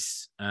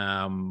plays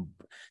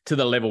to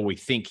the level we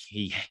think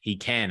he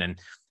can.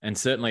 And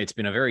certainly it's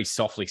been a very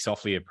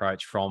softly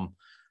approach from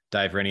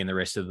Dave Rennie and the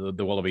rest of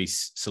the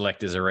Wallabies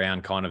selectors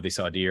around kind of this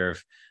idea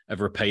of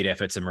repeat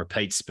efforts and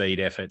repeat speed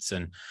efforts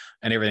and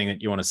everything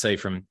that you want to see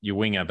from your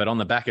winger. But on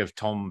the back of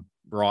Tom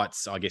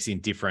Wright's, I guess,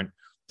 indifferent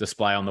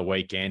display on the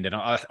weekend, and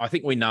I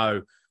think we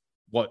know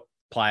what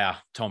player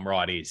Tom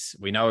Wright is.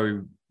 We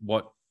know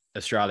what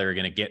Australia are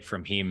going to get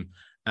from him.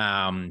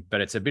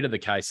 But it's a bit of the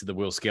case of the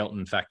Will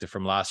Skelton factor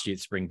from last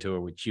year's spring tour,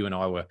 which you and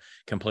I were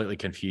completely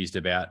confused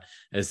about,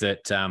 is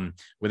that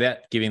without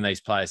giving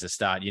these players a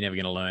start, you're never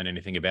going to learn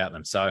anything about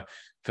them. So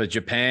for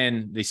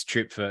Japan, this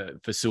trip for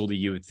Sully,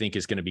 you would think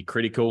is going to be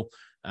critical,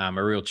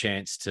 a real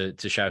chance to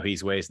show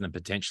his wares and then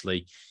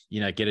potentially,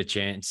 get a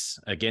chance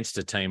against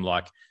a team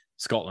like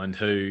Scotland,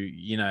 who,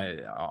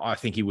 I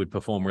think he would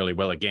perform really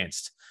well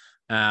against.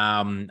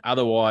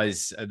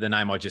 Otherwise, the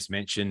name I just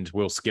mentioned,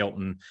 Will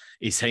Skelton,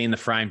 is he in the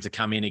frame to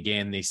come in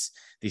again? This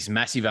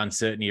massive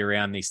uncertainty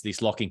around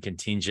this locking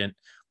contingent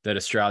that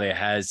Australia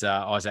has.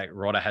 Isaac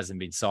Rodda hasn't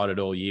been cited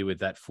all year with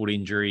that foot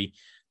injury.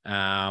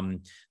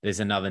 There's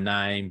another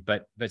name,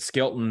 but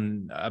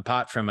Skelton,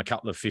 apart from a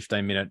couple of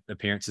 15-minute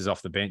appearances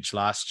off the bench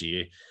last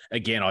year,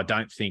 again, I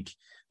don't think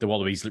the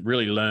Wallabies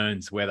really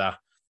learns whether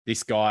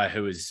this guy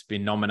who has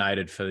been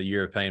nominated for the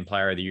European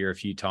Player of the Year a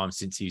few times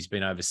since he's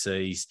been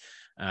overseas,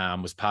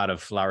 was part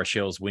of La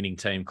Rochelle's winning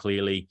team,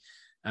 clearly.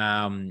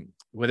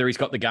 Whether he's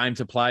got the game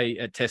to play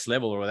at test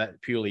level or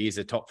that purely is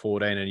a top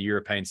 14 in a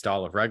European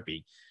style of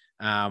rugby,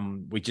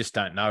 we just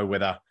don't know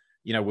whether,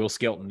 Will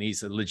Skelton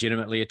is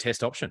legitimately a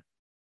test option.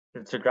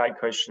 It's a great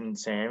question,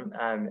 Sam.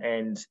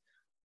 And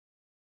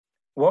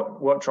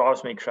what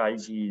drives me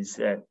crazy is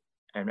that,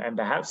 and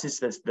perhaps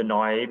it's the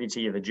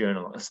naivety of a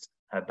journalist,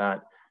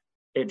 but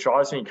it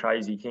drives me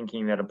crazy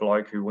thinking that a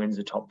bloke who wins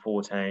a top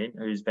 14,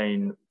 who's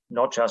been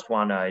not just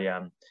won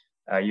a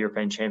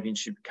European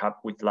Championship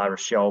Cup with La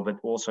Rochelle, but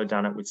also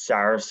done it with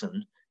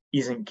Saracen,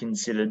 isn't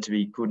considered to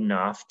be good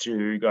enough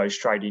to go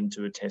straight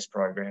into a test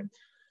program.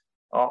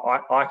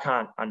 I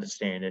can't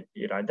understand it.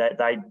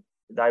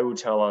 They will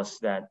tell us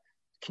that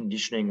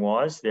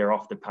conditioning-wise, they're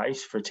off the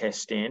pace for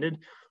test standard.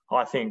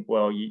 I think,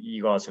 well,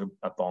 you guys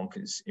are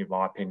bonkers, in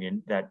my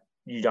opinion, that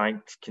you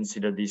don't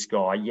consider this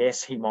guy.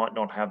 Yes, he might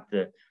not have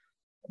the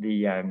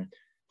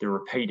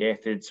repeat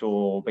efforts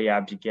or be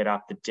able to get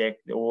up the deck,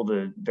 all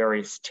the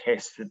various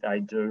tests that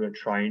they do at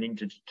training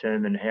to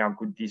determine how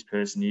good this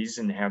person is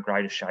and how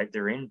great a shape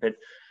they're in. But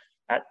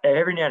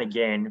every now and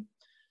again,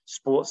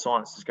 sports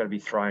science has got to be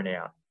thrown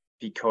out,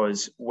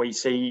 because we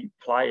see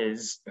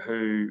players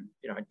who,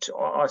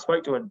 I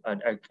spoke to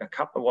a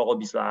couple of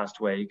Wallabies last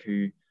week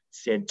who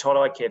said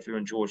Todd Kefu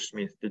and George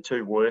Smith, the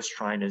two worst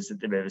trainers that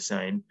they've ever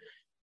seen.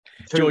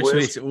 George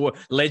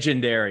Smith,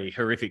 legendary,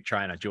 horrific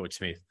trainer, George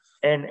Smith.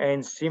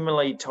 And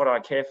similarly, Todd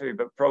Kefu,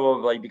 but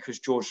probably because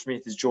George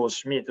Smith is George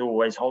Smith,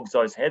 always hogs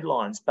those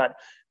headlines. But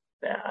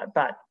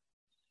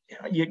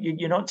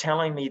you're not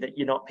telling me that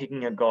you're not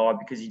picking a guy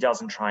because he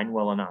doesn't train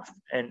well enough.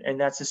 And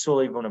that's a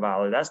Sully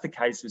Vunivalu. That's the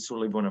case with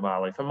Sully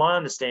Vunivalu. From my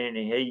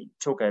understanding, he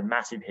took a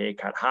massive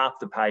haircut, half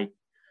the pay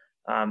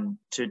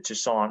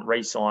to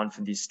re-sign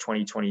for this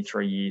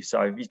 2023 year.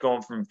 So he's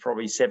gone from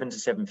probably 7 to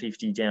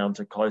 750 down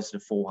to close to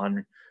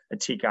 400, a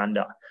tick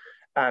under.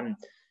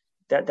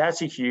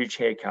 That's a huge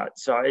haircut.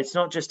 So it's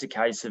not just a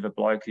case of a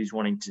bloke who's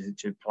wanting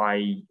to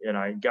play,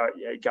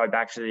 go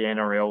back to the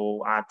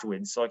NRL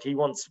afterwards. Like, he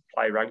wants to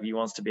play rugby, he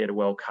wants to be at a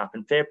World Cup,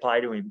 and fair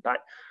play to him. But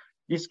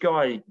this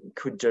guy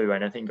could do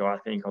anything, I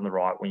think, on the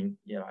right wing.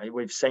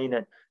 We've seen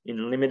it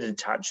in limited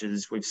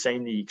touches. We've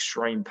seen the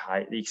extreme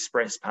pace, the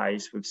express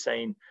pace. We've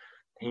seen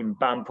him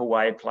bump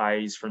away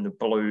plays from the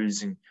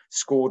Blues and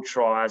score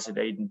tries at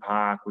Eden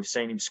Park. We've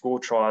seen him score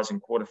tries in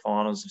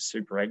quarterfinals of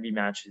Super Rugby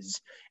matches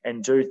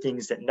and do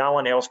things that no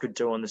one else could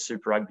do on the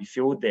Super Rugby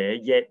field there.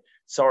 Yet,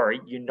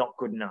 sorry, you're not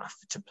good enough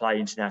to play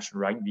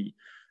international rugby.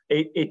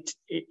 It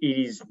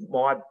is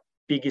my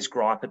biggest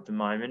gripe at the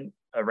moment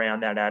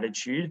around that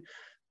attitude.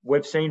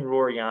 We've seen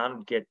Rory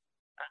Arnold get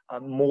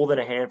more than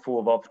a handful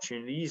of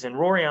opportunities, and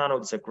Rory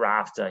Arnold's a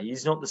grafter.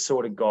 He's not the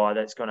sort of guy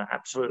that's going to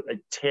absolutely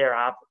tear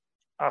up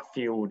a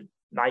field,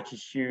 make a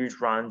huge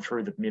run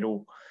through the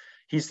middle.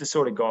 He's the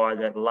sort of guy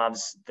that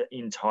loves the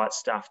in-tight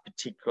stuff,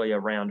 particularly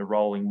around a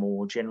rolling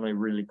maul, generally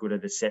really good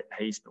at a set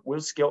piece. But Will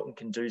Skelton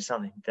can do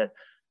something that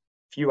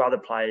few other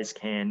players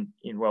can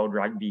in world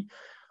rugby.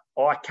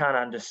 I can't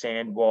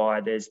understand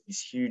why there's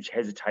this huge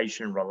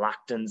hesitation and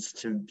reluctance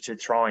to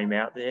throw him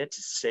out there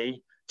to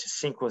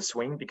sink or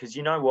swing, because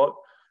you know what?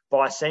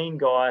 By seeing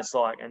guys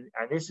like, and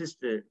this is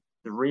the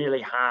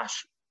really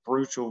harsh,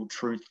 brutal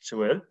truth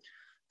to it,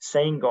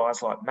 seeing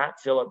guys like Matt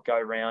Phillip go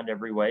round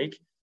every week,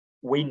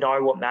 we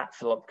know what Matt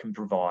Phillip can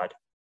provide.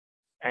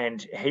 And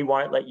he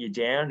won't let you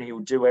down. He'll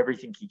do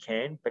everything he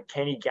can. But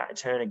can he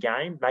turn a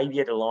game?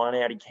 Maybe at a line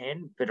out he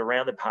can, but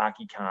around the park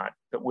he can't.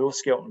 But Will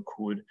Skelton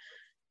could.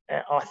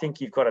 I think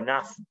you've got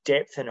enough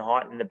depth and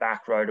height in the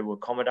back row to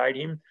accommodate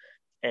him.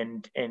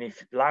 And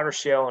if La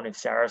Rochelle and if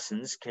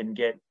Saracens can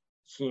get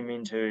him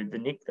into the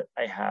nick that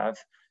they have,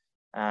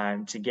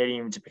 to get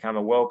him to become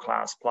a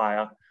world-class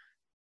player,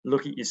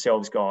 look at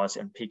yourselves, guys,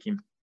 and pick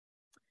him.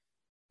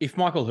 If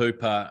Michael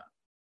Hooper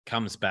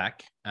comes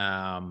back,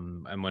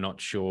 and we're not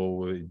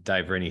sure.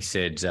 Dave Rennie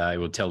said he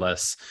will tell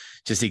us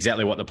just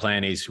exactly what the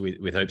plan is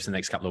with Hoops in the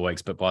next couple of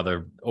weeks. But by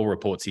all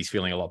reports, he's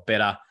feeling a lot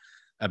better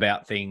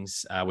about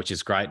things, which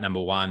is great,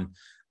 number one.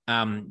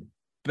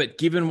 But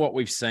given what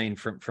we've seen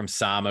from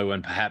Samu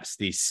and perhaps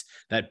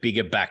that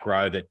bigger back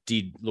row that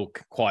did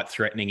look quite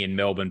threatening in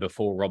Melbourne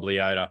before Rob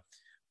Leota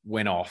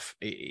went off,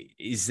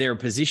 is there a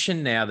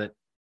position now that,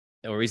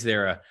 or is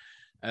there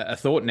a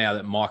thought now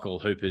that Michael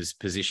Hooper's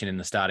position in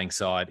the starting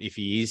side, if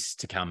he is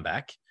to come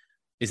back,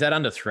 is that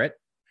under threat?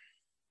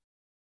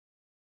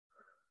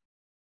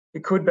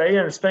 It could be,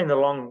 and it's been a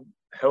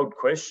long-held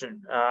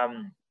question.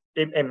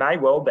 It may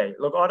well be.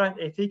 Look,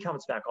 if he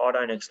comes back, I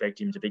don't expect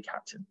him to be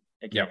captain.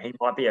 Again, He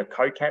might be a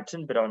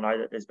co-captain, but I know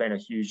that there's been a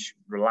huge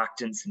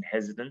reluctance and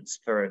hesitance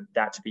for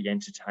that to be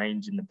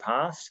entertained in the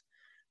past.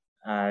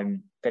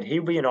 But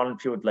he'll be an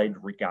on-field lead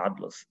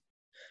regardless.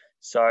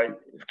 So,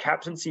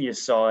 captaincy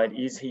aside,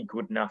 is he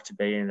good enough to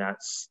be in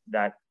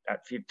that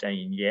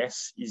 15?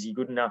 Yes. Is he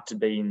good enough to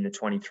be in the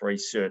 23?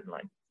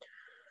 Certainly.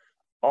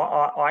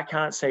 I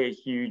can't see a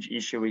huge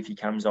issue if he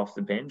comes off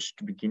the bench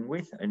to begin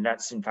with, and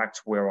that's in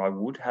fact where I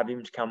would have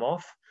him to come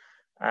off.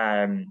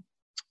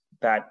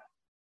 But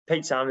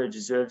Pete Samu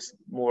deserves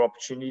more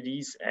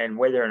opportunities, and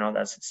whether or not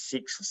that's at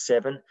 6 or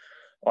 7,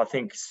 I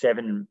think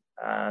 7.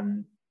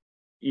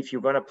 If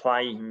you're going to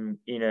play him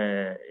in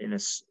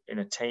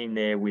a team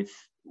there with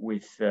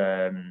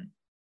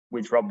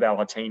Rob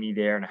Valentini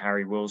there and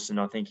Harry Wilson,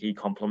 I think he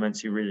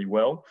complements you really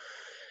well.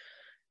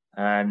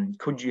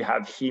 Could you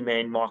have him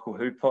and Michael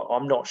Hooper?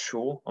 I'm not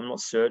sure. I'm not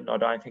certain. I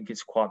don't think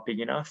it's quite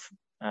big enough.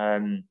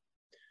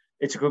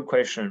 It's a good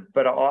question,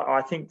 but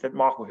I think that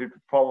Michael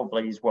Hooper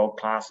probably is world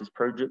class, has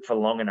proved it for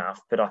long enough.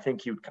 But I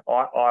think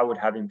I would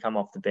have him come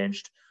off the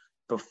bench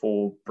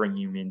before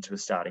bringing him into a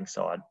starting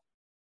side.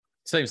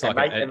 Seems like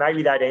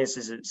maybe that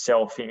answers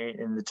itself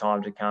in the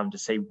time to come to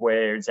see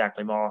where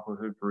exactly Michael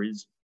Hooper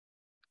is.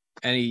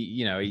 And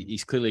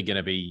he's clearly going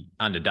to be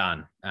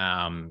underdone.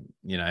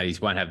 He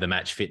won't have the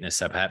match fitness,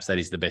 so perhaps that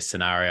is the best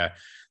scenario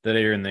that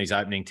are in these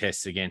opening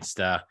tests against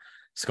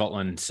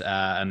Scotland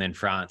and then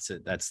France.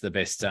 That's the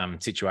best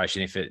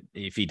situation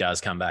if he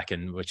does come back,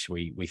 and which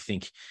we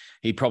think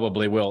he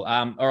probably will.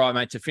 All right,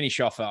 mate. To finish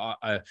off,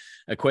 a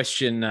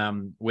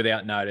question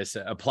without notice.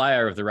 A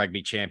player of the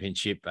Rugby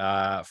Championship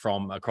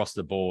from across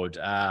the board.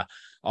 I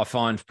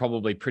find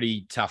probably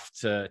pretty tough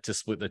to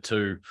split the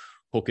two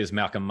hookers,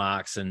 Malcolm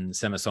Marx and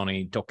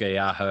Samisoni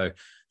Taukei'aho.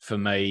 For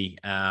me,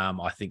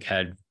 I think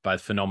had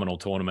both phenomenal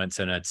tournaments,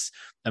 and it's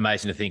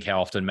amazing to think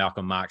how often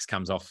Malcolm Marx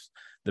comes off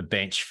the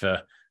bench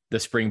for the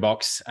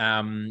Springboks.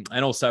 And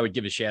also would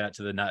give a shout out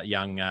to the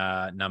young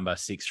number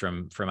 6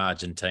 from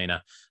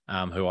Argentina,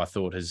 who I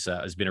thought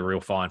has been a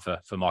real find for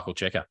Michael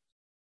Cheika.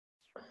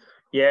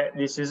 Yeah,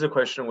 this is a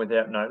question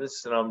without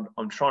notice, and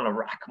I'm trying to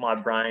rack my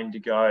brain to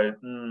go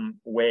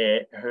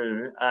where,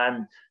 who.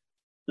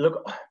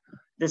 Look,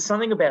 there's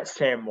something about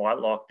Sam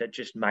Whitelock that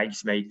just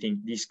makes me think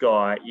this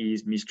guy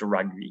is Mr.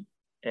 Rugby.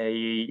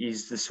 He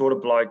is the sort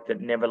of bloke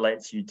that never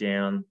lets you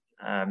down.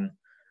 I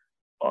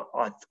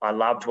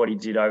loved what he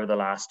did over the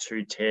last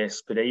 2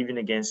 tests, but even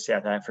against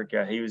South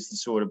Africa, he was the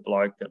sort of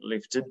bloke that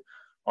lifted.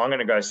 I'm going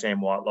to go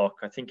Sam Whitelock.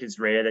 I think it's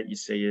rare that you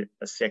see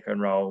a second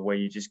role where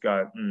you just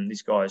go,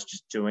 this guy is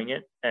just doing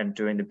it and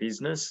doing the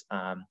business.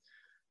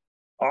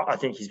 I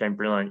think he's been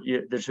brilliant.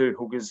 The 2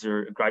 hookers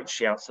are great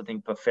shouts. I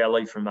think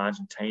Boffelli from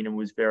Argentina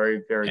was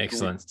very, very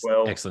excellent good as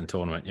well. Excellent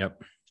tournament,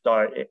 yep.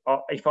 So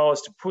if I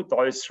was to put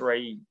those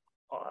 3,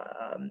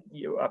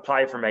 a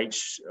player from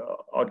each,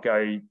 I'd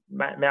go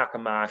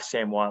Malcolm Marx,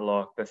 Sam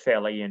Whitelock,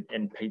 Boffelli,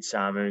 and Pete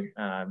Samu.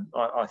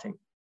 I think.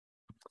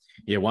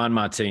 Yeah, Juan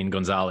Martin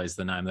Gonzalez,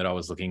 the name that I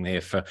was looking there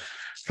for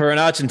an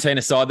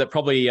Argentina side that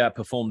probably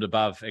performed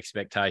above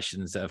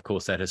expectations. Of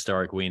course, that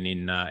historic win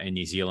in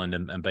New Zealand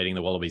and beating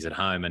the Wallabies at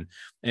home, and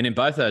in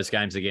both those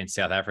games against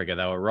South Africa,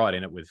 they were right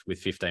in it with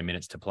 15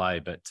 minutes to play,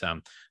 but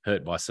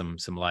hurt by some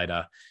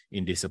later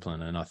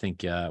indiscipline. And I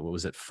think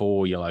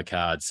 4 yellow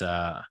cards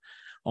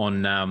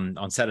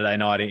on Saturday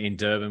night in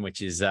Durban,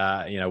 which is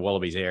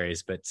Wallabies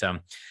areas. But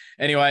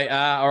anyway,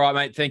 all right,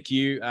 mate. Thank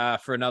you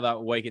for another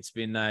week. It's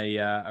been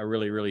a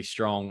really, really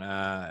strong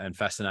and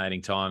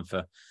fascinating time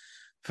for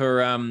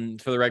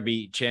the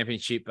Rugby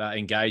Championship,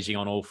 engaging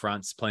on all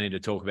fronts. Plenty to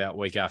talk about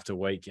week after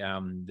week.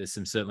 There's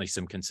certainly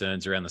some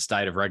concerns around the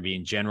state of rugby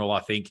in general,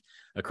 I think,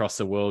 across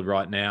the world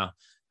right now.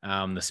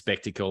 The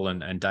spectacle,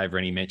 and Dave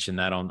Rennie mentioned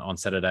that on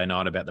Saturday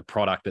night about the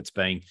product that's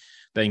being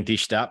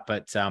dished up,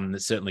 but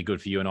it's certainly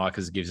good for you and I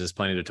because it gives us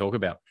plenty to talk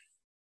about.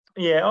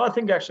 Yeah, I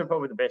think actually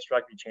probably the best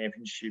rugby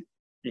championship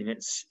in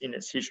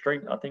its history.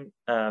 I think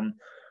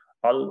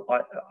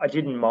I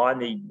didn't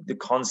mind the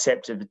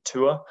concept of the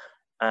tour,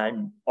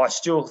 and I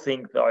still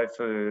think though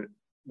for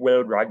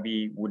World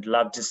Rugby would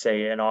love to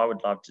see, and I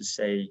would love to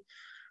see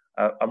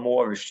a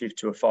more of a shift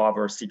to a 5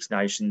 or 6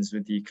 nations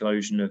with the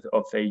inclusion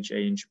of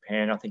Fiji and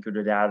Japan. I think it would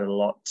have added a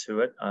lot to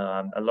it,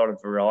 a lot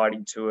of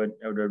variety to it.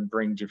 It would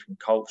bring different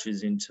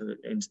cultures into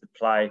the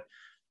play.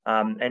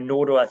 And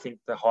nor do I think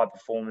the high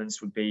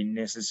performance would be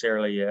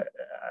necessarily a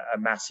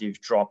massive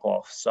drop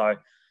off. So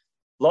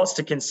lots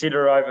to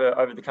consider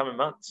over the coming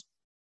months.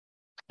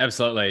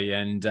 Absolutely.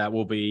 And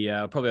we'll be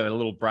probably have a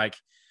little break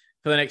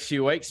for the next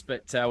few weeks.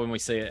 But when we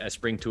see a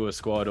spring tour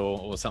squad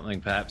or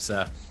something, perhaps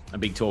a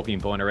big talking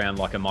point around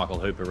like a Michael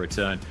Hooper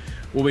return,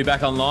 we'll be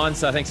back online.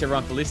 So thanks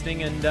everyone for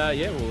listening. And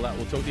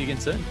we'll talk to you again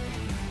soon.